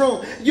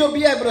 bedroom, you'll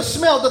be able to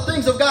smell the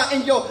things of God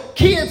in your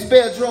kids'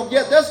 bedroom.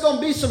 Yeah, there's going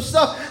to be some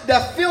stuff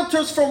that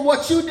filters from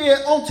what you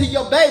did onto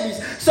your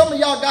babies. Some of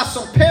y'all got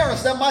some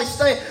parents that might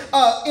stay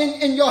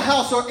in your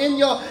house or in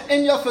your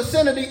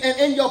vicinity, and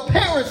in your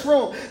parents'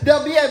 room,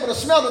 they'll be able to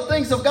smell the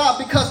things of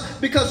God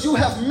because you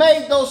have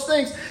made those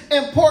things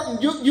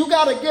important. You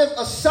got to give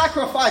a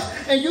sacrifice,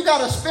 and you got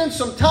to spend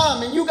some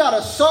time, and you got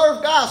to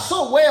serve God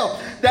so well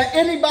that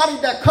anybody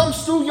that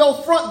comes through your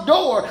front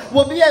door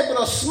will be able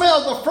to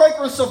smell the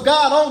fragrance of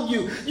God on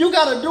you. You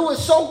got to do it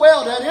so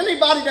well that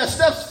anybody that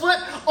steps foot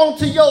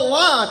onto your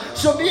line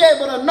should be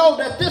able to know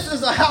that this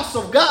is a house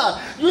of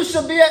God. You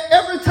should be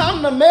every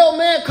time the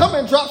mailman come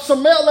and drop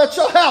some mail at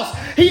your house,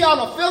 he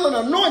ought to feel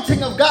an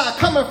anointing of God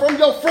coming from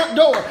your front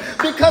door,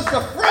 because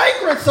the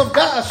fragrance of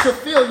God should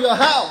fill your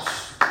house.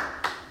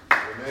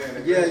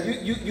 Yeah,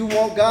 you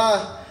want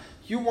God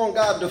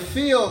to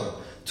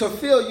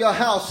fill your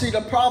house. See,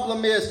 the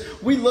problem is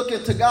we look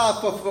into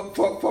God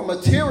for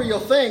material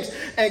things,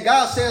 and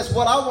God says,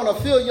 what I want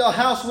to fill your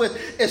house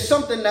with is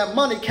something that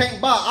money can't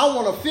buy. I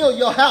want to fill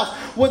your house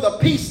with a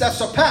peace that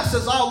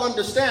surpasses all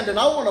understanding.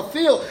 I want to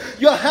fill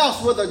your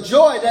house with a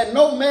joy that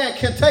no man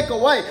can take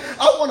away.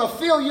 I want to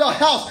fill your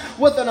house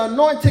with an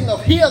anointing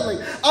of healing.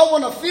 I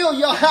want to fill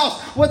your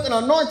house with an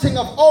anointing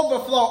of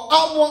overflow.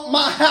 I want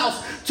my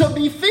house to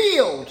be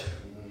filled.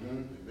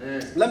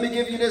 Let me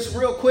give you this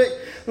real quick.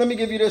 And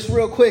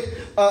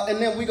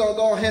then we're going to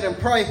go ahead and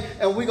pray,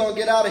 and we're going to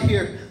get out of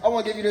here. I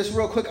want to give you this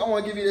real quick. I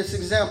want to give you this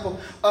example.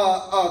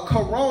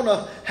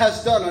 Corona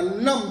has done a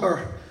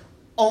number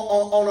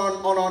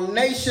on our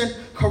nation.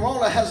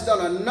 Corona has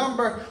done a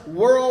number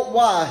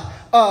worldwide.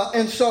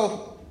 And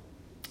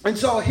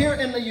so here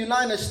in the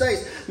United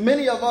States,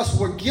 many of us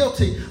were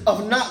guilty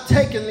of not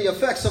taking the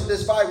effects of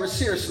this virus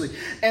seriously.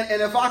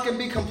 And if I can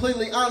be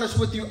completely honest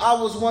with you, I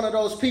was one of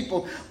those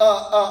people.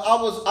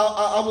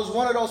 I was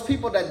one of those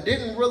people that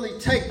didn't really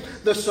take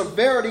the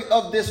severity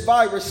of this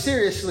virus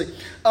seriously.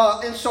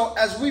 And so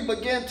as we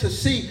begin to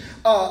see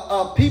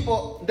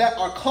people that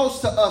are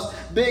close to us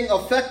being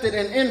affected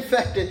and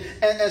infected,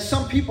 and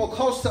some people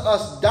close to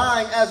us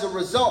dying as a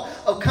result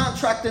of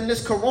contracting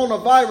this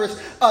coronavirus,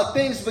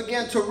 things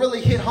began to really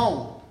hit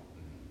home.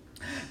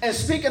 And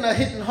speaking of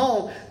hitting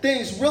home,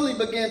 things really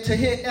began to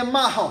hit in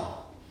my home.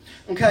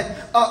 Okay,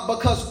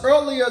 because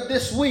earlier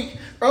this week,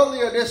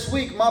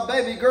 my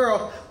baby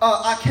girl,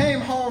 I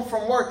came home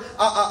from work.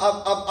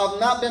 I've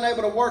not been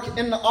able to work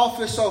in the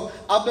office, so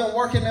I've been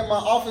working in my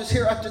office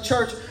here at the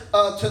church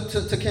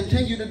to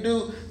continue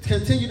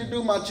to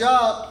do my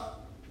job.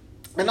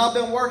 And I've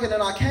been working,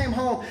 and I came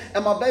home,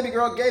 and my baby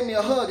girl gave me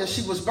a hug, and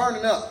she was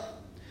burning up.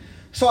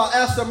 So I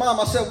asked her mom,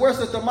 I said, where's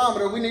the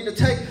thermometer? We need to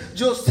take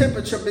Jewel's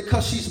temperature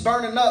because she's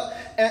burning up.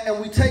 And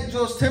we take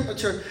Jewel's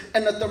temperature,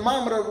 and the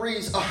thermometer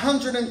reads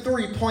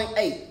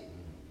 103.8.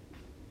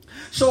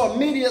 So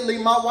immediately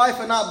my wife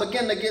and I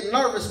began to get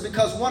nervous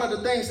because one of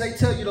the things they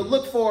tell you to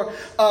look for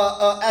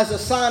as a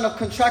sign of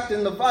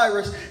contracting the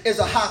virus is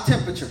a high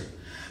temperature.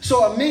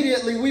 So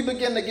immediately we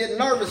begin to get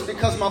nervous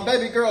because my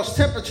baby girl's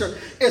temperature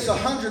is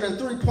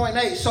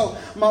 103.8. So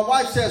my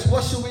wife says,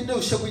 what should we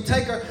do? Should we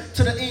take her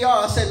to the ER?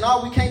 I said,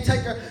 no, we can't take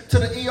her to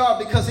the ER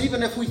because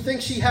even if we think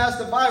she has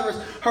the virus,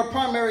 her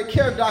primary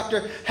care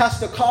doctor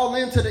has to call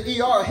into the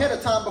ER ahead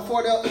of time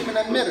before they'll even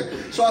admit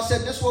her. So I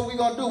said, this is what we're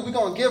going to do. We're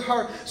going to give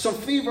her some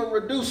fever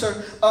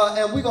reducer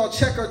and we're going to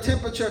check her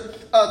temperature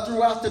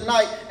throughout the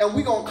night, and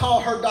we're going to call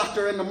her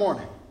doctor in the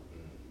morning.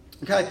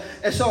 Okay,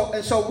 and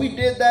so we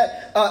did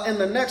that, and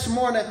the next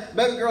morning,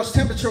 baby girl's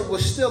temperature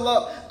was still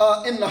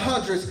up in the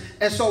hundreds,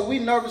 and so we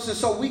nervous, and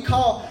so we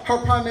called her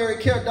primary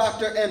care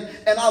doctor, and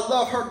I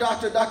love her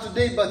doctor, Dr.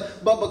 D,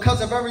 but because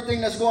of everything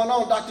that's going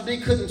on, Dr.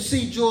 D couldn't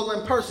see Jewel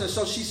in person,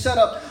 so she set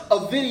up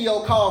a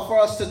video call for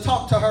us to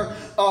talk to her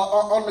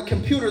on the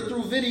computer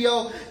through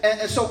video,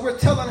 and so we're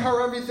telling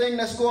her everything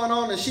that's going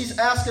on, and she's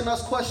asking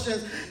us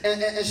questions,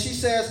 and she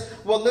says,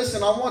 well,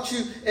 listen, I want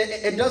you,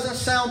 it doesn't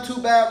sound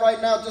too bad right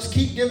now, just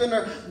keep giving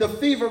her the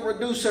fever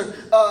reducer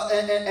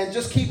and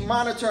just keep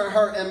monitoring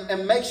her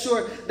and make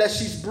sure that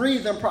she's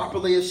breathing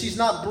properly. If she's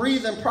not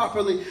breathing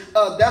properly,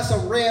 that's a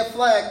red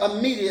flag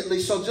immediately.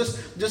 So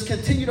just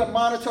continue to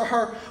monitor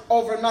her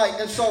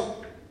overnight. And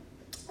so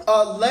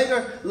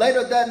later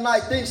that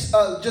night, things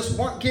just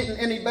weren't getting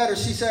any better.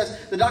 She says,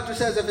 the doctor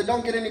says, if it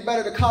don't get any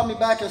better, to call me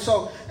back. And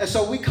so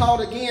we called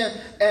again,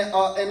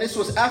 and this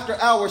was after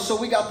hours. So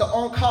we got the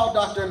on-call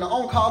doctor, and the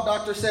on-call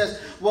doctor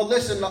says, well,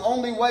 listen, the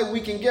only way we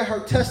can get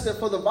her tested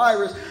for the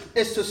virus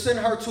is to send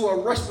her to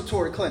a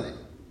respiratory clinic.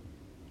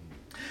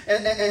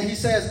 And he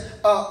says,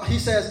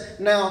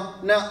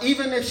 now,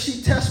 even if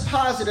she tests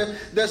positive,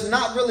 there's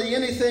not really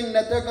anything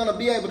that they're going to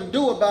be able to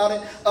do about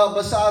it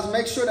besides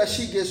make sure that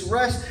she gets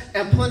rest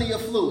and plenty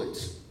of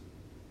fluids.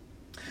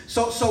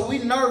 So we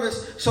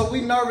nervous,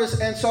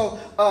 and so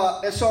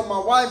my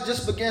wife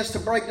just begins to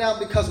break down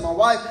because my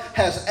wife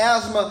has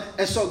asthma,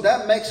 and so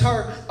that makes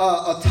her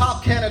a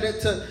top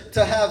candidate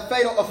to have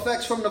fatal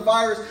effects from the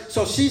virus.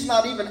 So she's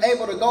not even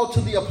able to go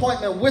to the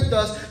appointment with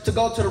us to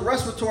go to the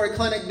respiratory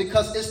clinic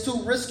because it's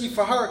too risky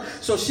for her.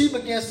 So she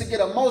begins to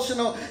get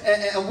emotional,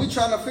 and we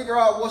trying to figure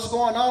out what's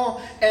going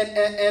on,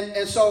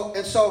 and so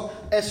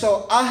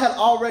I had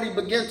already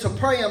begun to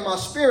pray in my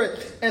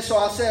spirit, and so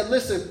I said,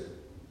 listen.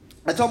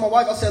 I told my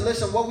wife, I said,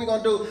 listen, what we're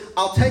going to do,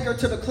 I'll take her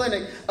to the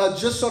clinic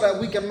just so that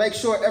we can make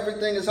sure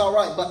everything is all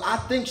right. But I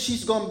think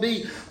she's going to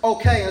be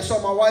okay. And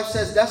so my wife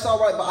says, that's all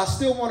right, but I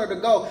still want her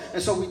to go.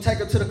 And so we take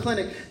her to the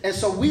clinic. And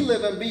so we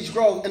live in Beach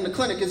Grove, and the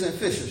clinic is in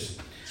Fishers.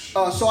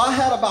 So I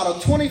had about a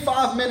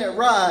 25-minute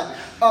ride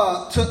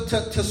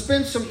to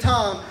spend some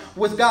time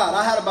with God.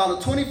 I had about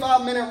a 25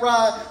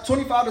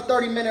 to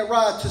 30-minute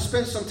ride to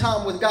spend some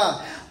time with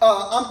God.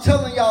 I'm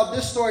telling y'all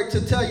this story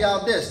to tell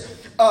y'all this.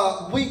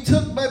 We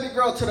took baby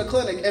girl to the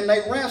clinic, and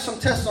they ran some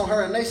tests on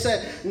her, and they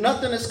said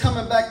nothing is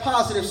coming back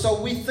positive. So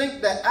we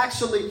think that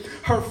actually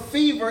her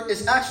fever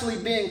is actually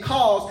being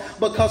caused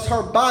because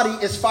her body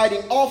is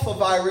fighting off a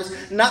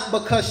virus, not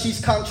because she's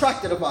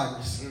contracted a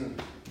virus.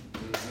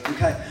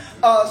 Okay.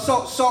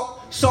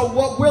 So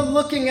what we're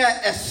looking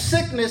at as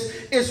sickness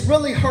is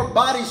really her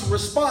body's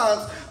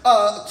response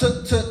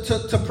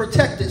to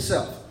protect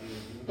itself.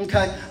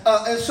 Okay,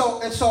 and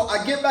so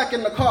I get back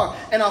in the car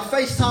and I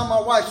FaceTime my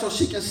wife so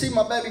she can see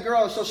my baby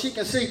girl, so she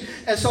can see.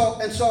 And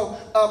so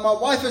my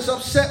wife is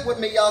upset with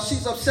me, y'all.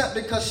 She's upset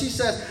because she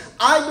says,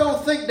 I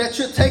don't think that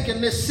you're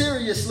taking this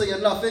seriously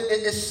enough.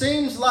 It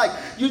seems like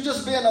you're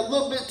just being a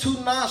little bit too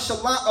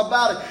nonchalant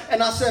about it.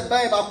 And I said,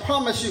 babe, I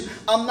promise you,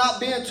 I'm not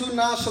being too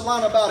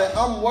nonchalant about it.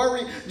 I'm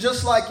worried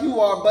just like you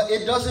are, but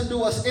it doesn't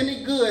do us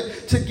any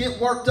good to get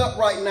worked up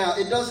right now.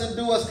 It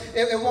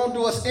won't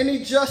do us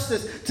any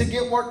justice to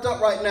get worked up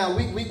right now.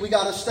 We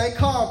got to stay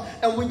calm,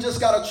 and we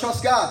just got to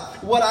trust God.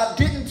 What I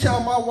didn't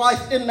tell my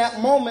wife in that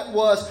moment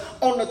was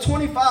on the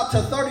 25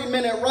 to 30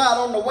 minute ride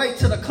on the way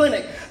to the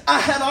clinic, I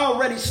had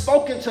already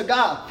spoken to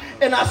God.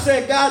 And I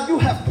said, God, you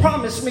have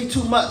promised me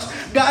too much.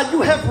 God,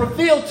 you have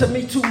revealed to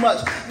me too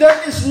much.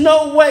 There is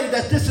no way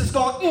that this is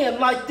going to end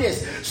like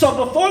this.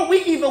 So before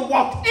we even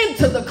walked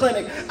into the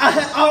clinic, I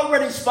had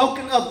already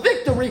spoken of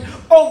victory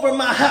over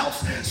my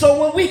house. So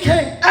when we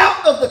came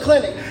out of the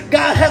clinic,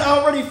 God had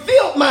already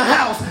filled my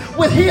house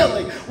with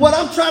healing. What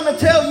I'm trying to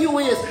tell you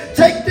is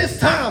take this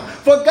time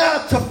for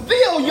God to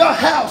fill your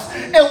house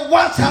and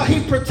watch how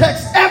he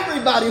protects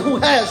everybody who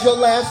has your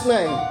last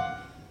name.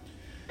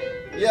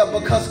 Yeah,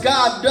 because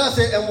God does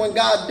it, and when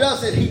God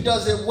does it, he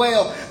does it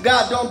well.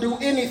 God don't do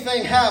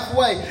anything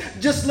halfway.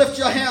 Just lift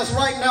your hands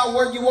right now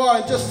where you are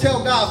and just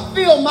tell God,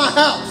 fill my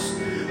house.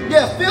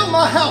 Yeah, fill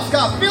my house,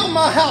 God. Fill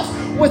my house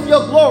with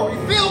your glory.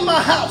 Fill my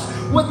house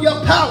with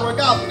your power,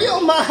 God.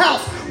 Fill my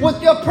house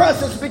with your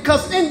presence,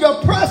 because in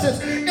your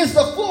presence is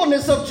the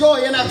fullness of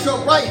joy, and at your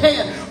right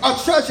hand are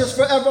treasures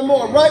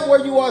forevermore. Right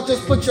where you are,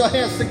 just put your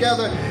hands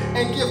together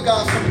and give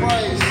God some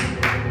praise.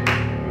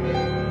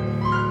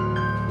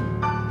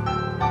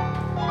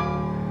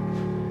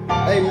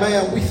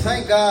 Amen. We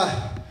thank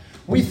God.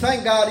 We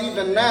thank God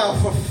even now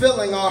for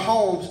filling our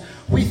homes.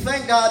 We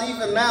thank God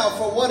even now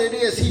for what it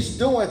is he's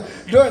doing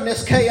during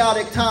this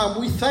chaotic time.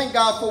 We thank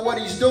God for what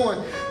he's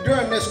doing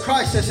during this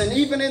crisis. And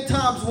even in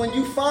times when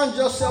you find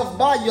yourself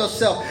by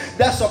yourself,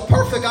 that's a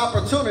perfect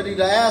opportunity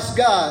to ask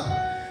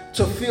God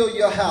to fill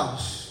your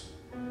house.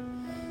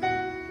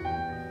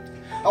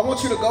 I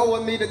want you to go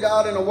with me to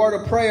God in a word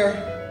of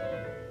prayer.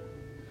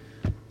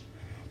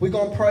 We're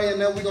going to pray and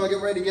then we're going to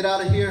get ready to get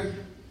out of here.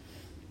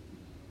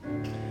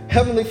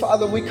 Heavenly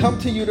Father, we come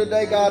to you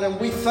today, God, and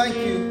we thank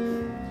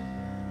you.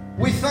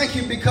 We thank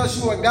you because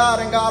you are God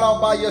and God all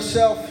by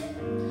yourself.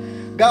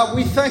 God,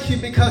 we thank you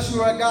because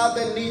you are a God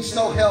that needs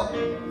no help.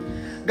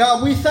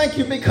 God, we thank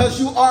you because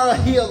you are a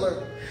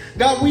healer.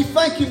 God, we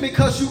thank you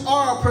because you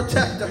are a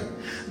protector.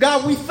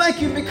 God, we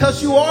thank you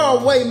because you are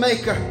a way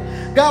maker.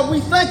 God, we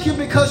thank you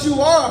because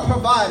you are a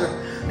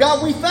provider.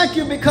 God, we thank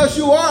you because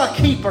you are a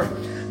keeper.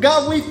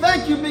 God, we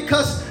thank you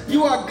because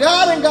you are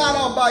God and God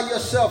all by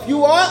yourself.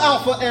 You are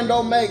Alpha and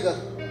Omega.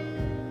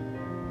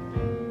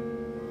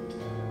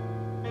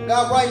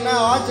 God, right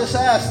now, I just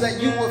ask that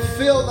you would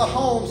fill the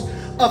homes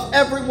of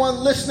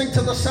everyone listening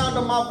to the sound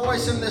of my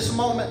voice in this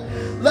moment.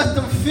 Let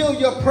them feel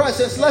your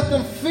presence. Let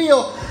them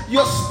feel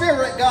your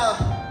spirit,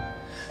 God.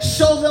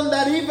 Show them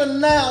that even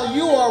now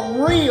you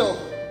are real.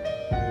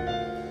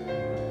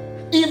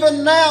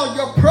 Even now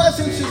your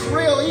presence is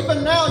real.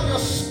 Even now your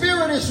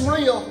spirit is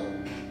real.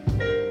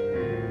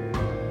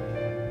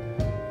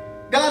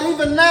 God,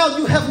 even now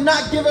you have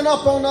not given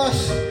up on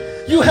us.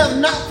 You have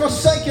not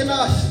forsaken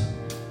us.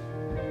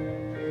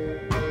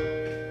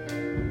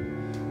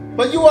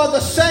 But you are the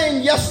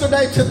same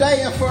yesterday,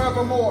 today, and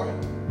forevermore.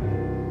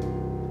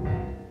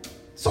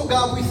 So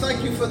God, we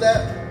thank you for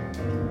that.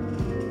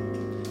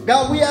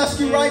 God, we ask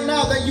you right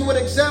now that you would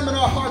examine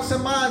our hearts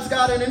and minds,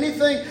 God, and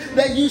anything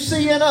that you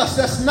see in us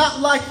that's not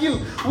like you,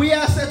 we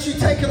ask that you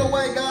take it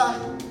away,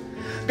 God.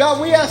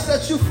 God, we ask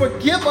that you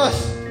forgive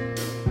us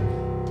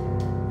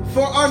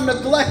for our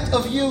neglect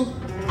of you.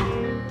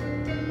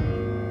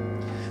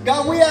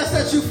 God, we ask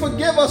that you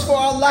forgive us for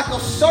our lack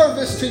of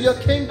service to your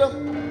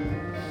kingdom.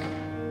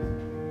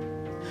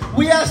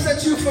 We ask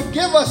that you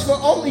forgive us for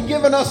only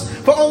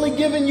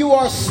giving you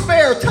our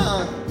spare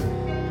time.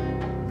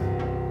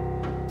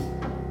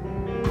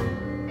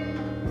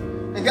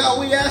 And God,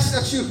 we ask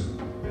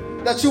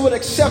that you would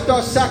accept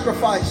our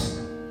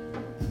sacrifice.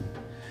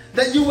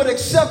 That you would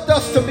accept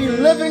us to be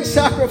living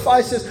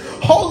sacrifices,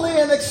 holy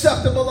and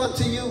acceptable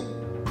unto you.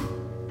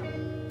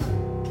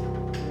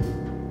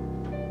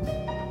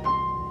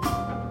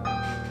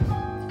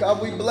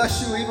 God, we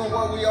bless you even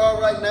where we are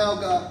right now,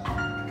 God.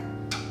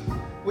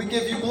 We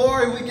give you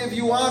glory, we give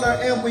you honor,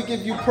 and we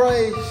give you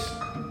praise.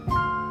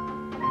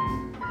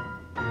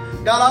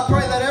 God, I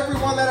pray that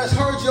everyone that has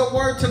heard your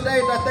word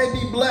today, that they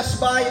be blessed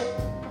by it,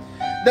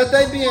 that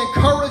they be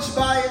encouraged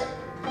by it,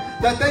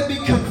 that they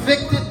be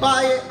convicted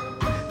by it,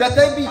 that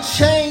they be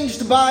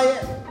changed by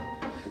it,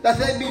 that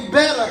they be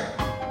better.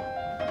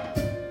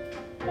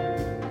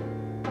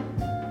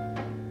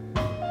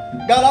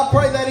 God, I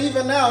pray that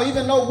even now,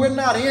 even though we're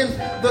not in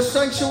the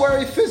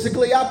sanctuary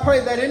physically, I pray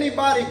that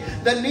anybody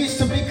that needs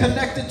to be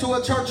connected to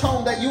a church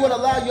home, that you would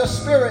allow your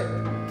spirit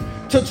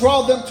to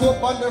draw them to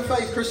Abundant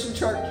Faith Christian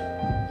Church.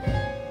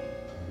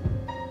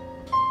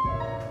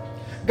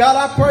 God,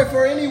 I pray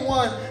for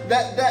anyone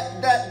that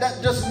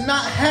does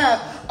not have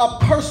a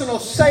personal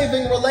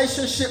saving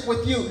relationship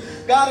with you.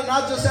 God, and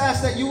I just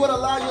ask that you would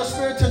allow your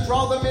spirit to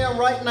draw them in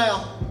right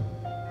now.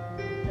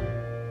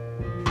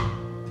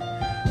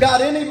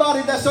 God,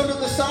 anybody that's under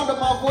the sound of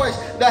my voice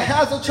that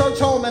has a church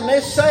home and they're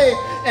saved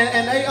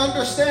and they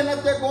understand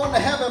that they're going to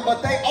heaven,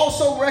 but they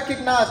also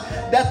recognize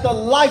that the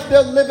life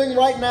they're living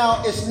right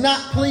now is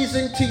not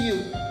pleasing to you,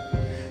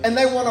 and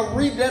they want to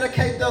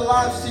rededicate their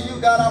lives to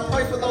you, God, I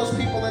pray for those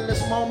people in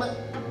this moment.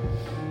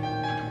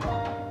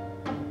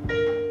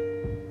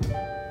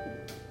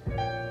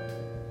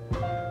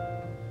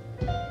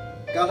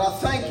 God, I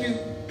thank you,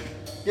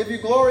 give you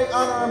glory,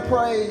 honor, and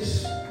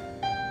praise.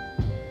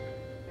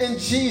 In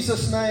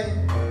Jesus'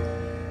 name.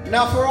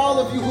 Now for all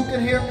of you who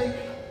can hear me,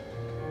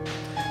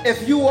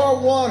 if you are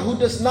one who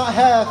does not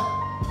have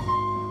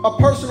a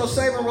personal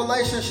saving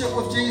relationship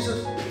with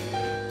Jesus,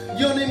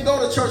 you don't even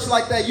go to church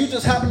like that. You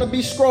just happen to be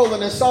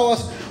scrolling and saw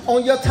us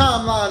on your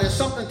timeline and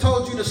something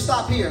told you to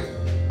stop here.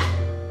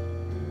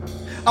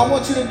 I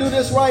want you to do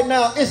this right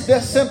now. It's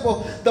that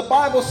simple. The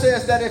Bible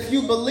says that if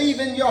you believe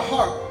in your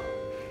heart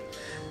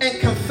and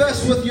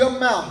confess with your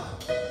mouth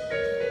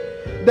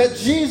that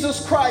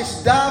Jesus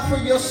Christ died for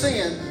your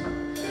sins,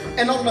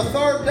 and on the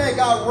third day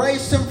God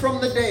raised him from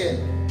the dead.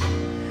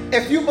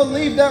 If you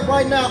believe that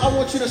right now, I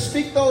want you to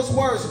speak those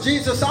words.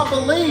 Jesus, I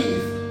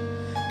believe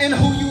in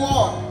who you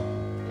are.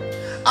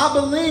 I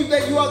believe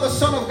that you are the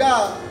Son of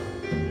God.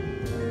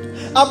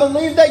 I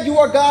believe that you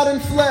are God in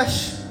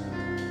flesh.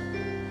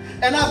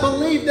 And I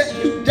believe that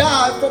you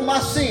died for my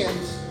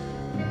sins.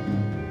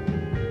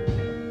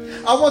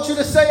 I want you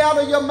to say out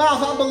of your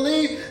mouth, I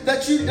believe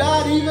that you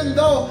died even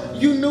though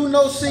you knew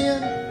no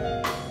sin.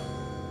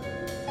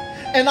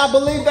 And I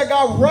believe that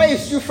God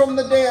raised you from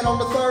the dead on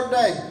the third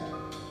day.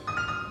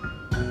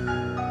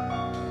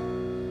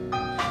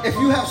 If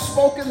you have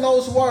spoken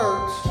those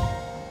words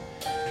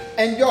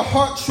and your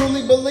heart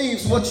truly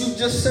believes what you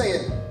just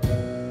said,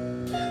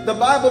 the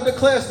Bible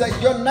declares that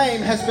your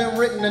name has been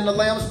written in the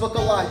Lamb's Book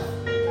of Life.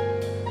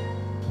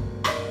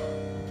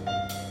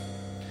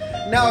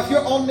 Now, if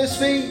you're on this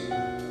feed,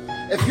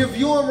 if you're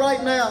viewing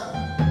right now,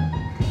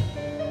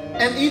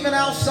 and even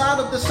outside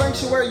of the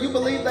sanctuary, you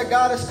believe that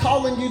God is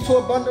calling you to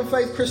Abundant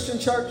Faith Christian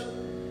Church,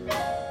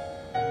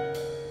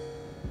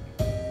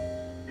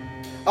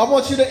 I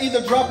want you to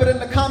either drop it in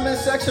the comment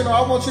section, or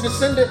I want you to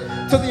send it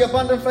to the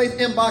Abundant Faith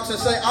inbox and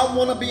say, I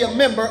want to be a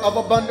member of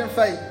Abundant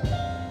Faith.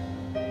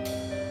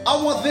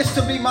 I want this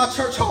to be my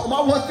church home.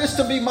 I want this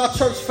to be my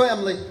church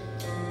family.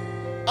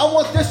 I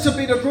want this to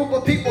be the group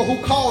of people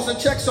who calls and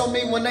checks on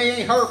me when they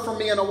ain't heard from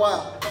me in a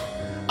while.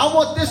 I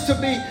want this to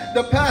be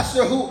the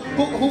pastor who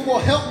will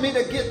help me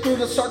to get through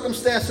the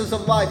circumstances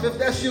of life. If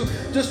that's you,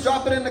 just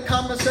drop it in the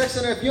comment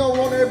section. If you don't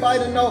want everybody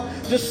to know,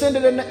 just send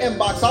it in the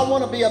inbox. I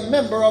want to be a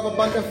member of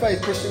Abundant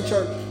Faith Christian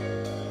Church.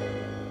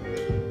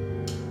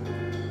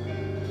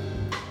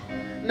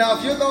 Now,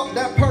 if you're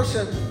that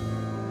person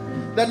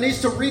that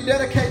needs to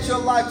rededicate your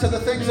life to the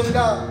things of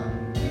God,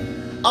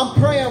 I'm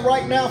praying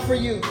right now for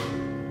you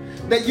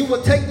that you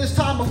would take this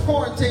time of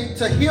quarantine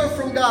to hear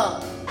from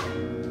God,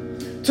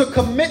 to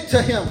commit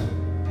to Him,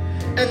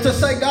 and to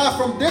say, God,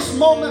 from this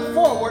moment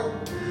forward,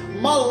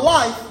 my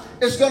life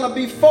is going to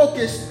be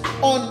focused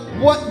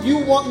on what you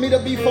want me to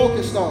be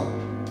focused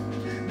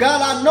on.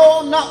 God, I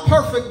know I'm not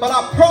perfect, but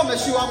I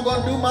promise you I'm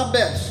going to do my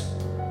best.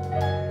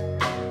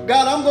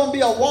 God, I'm going to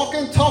be a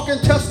walking, talking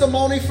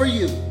testimony for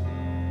you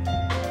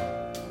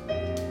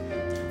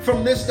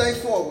from this day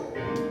forward.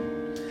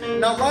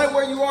 Now, right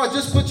where you are,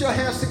 just put your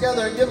hands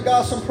together and give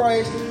God some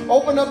praise.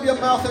 Open up your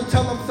mouth and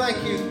tell Him thank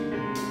you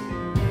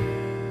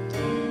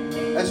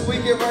as we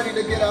get ready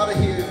to get out of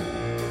here.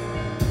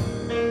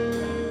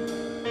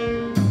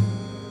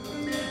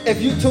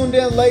 If you tuned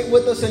in late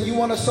with us and you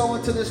want to sow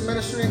into this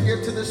ministry and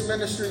give to this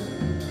ministry,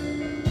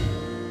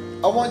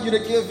 I want you to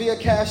give via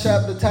Cash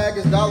App. The tag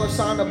is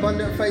 $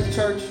 Abundant Faith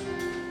Church.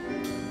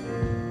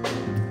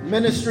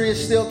 Ministry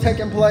is still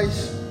taking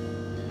place.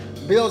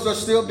 Bills are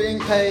still being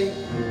paid.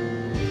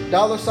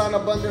 $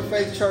 Abundant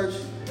Faith Church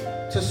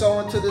to sow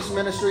into this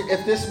ministry.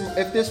 If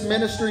this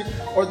ministry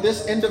or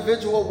this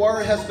individual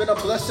word has been a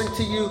blessing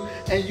to you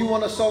and you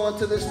want to sow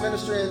into this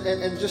ministry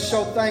and just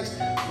show thanks,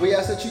 we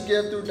ask that you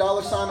give through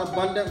 $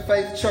 Abundant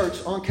Faith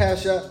Church on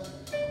Cash App.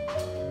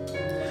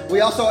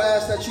 We also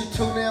ask that you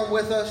tune in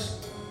with us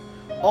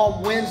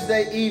on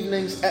Wednesday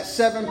evenings at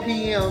 7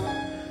 p.m.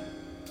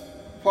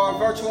 for our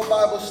virtual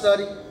Bible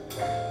study.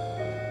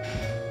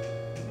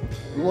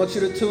 We want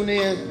you to tune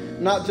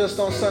in not just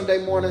on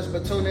Sunday mornings,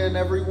 but tune in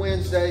every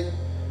Wednesday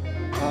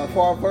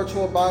for our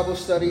virtual Bible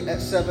study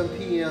at 7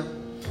 p.m.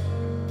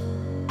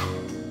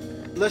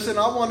 Listen,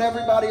 I want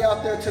everybody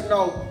out there to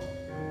know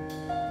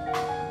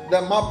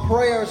that my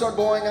prayers are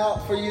going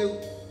out for you,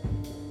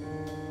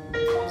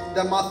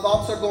 that my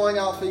thoughts are going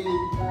out for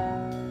you.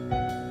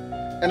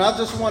 And I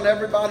just want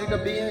everybody to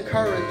be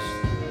encouraged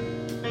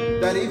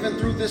that even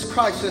through this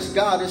crisis,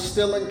 God is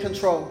still in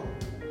control.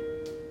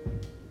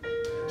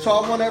 So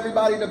I want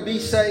everybody to be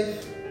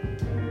safe.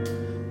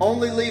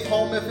 Only leave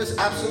home if it's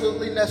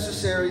absolutely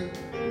necessary.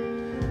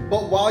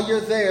 But while you're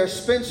there,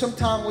 spend some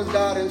time with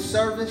God in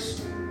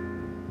service.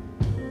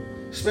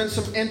 Spend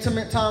some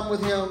intimate time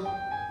with Him.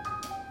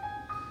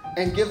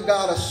 And give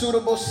God a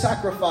suitable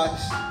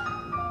sacrifice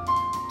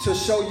to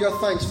show your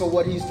thanks for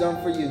what He's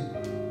done for you.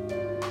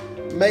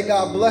 May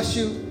God bless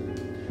you.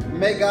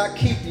 May God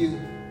keep you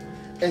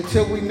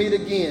until we meet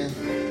again.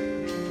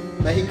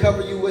 May He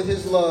cover you with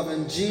His love.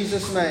 In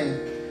Jesus' name,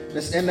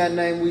 it's in that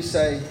name we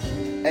say,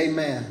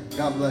 amen.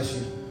 God bless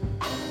you.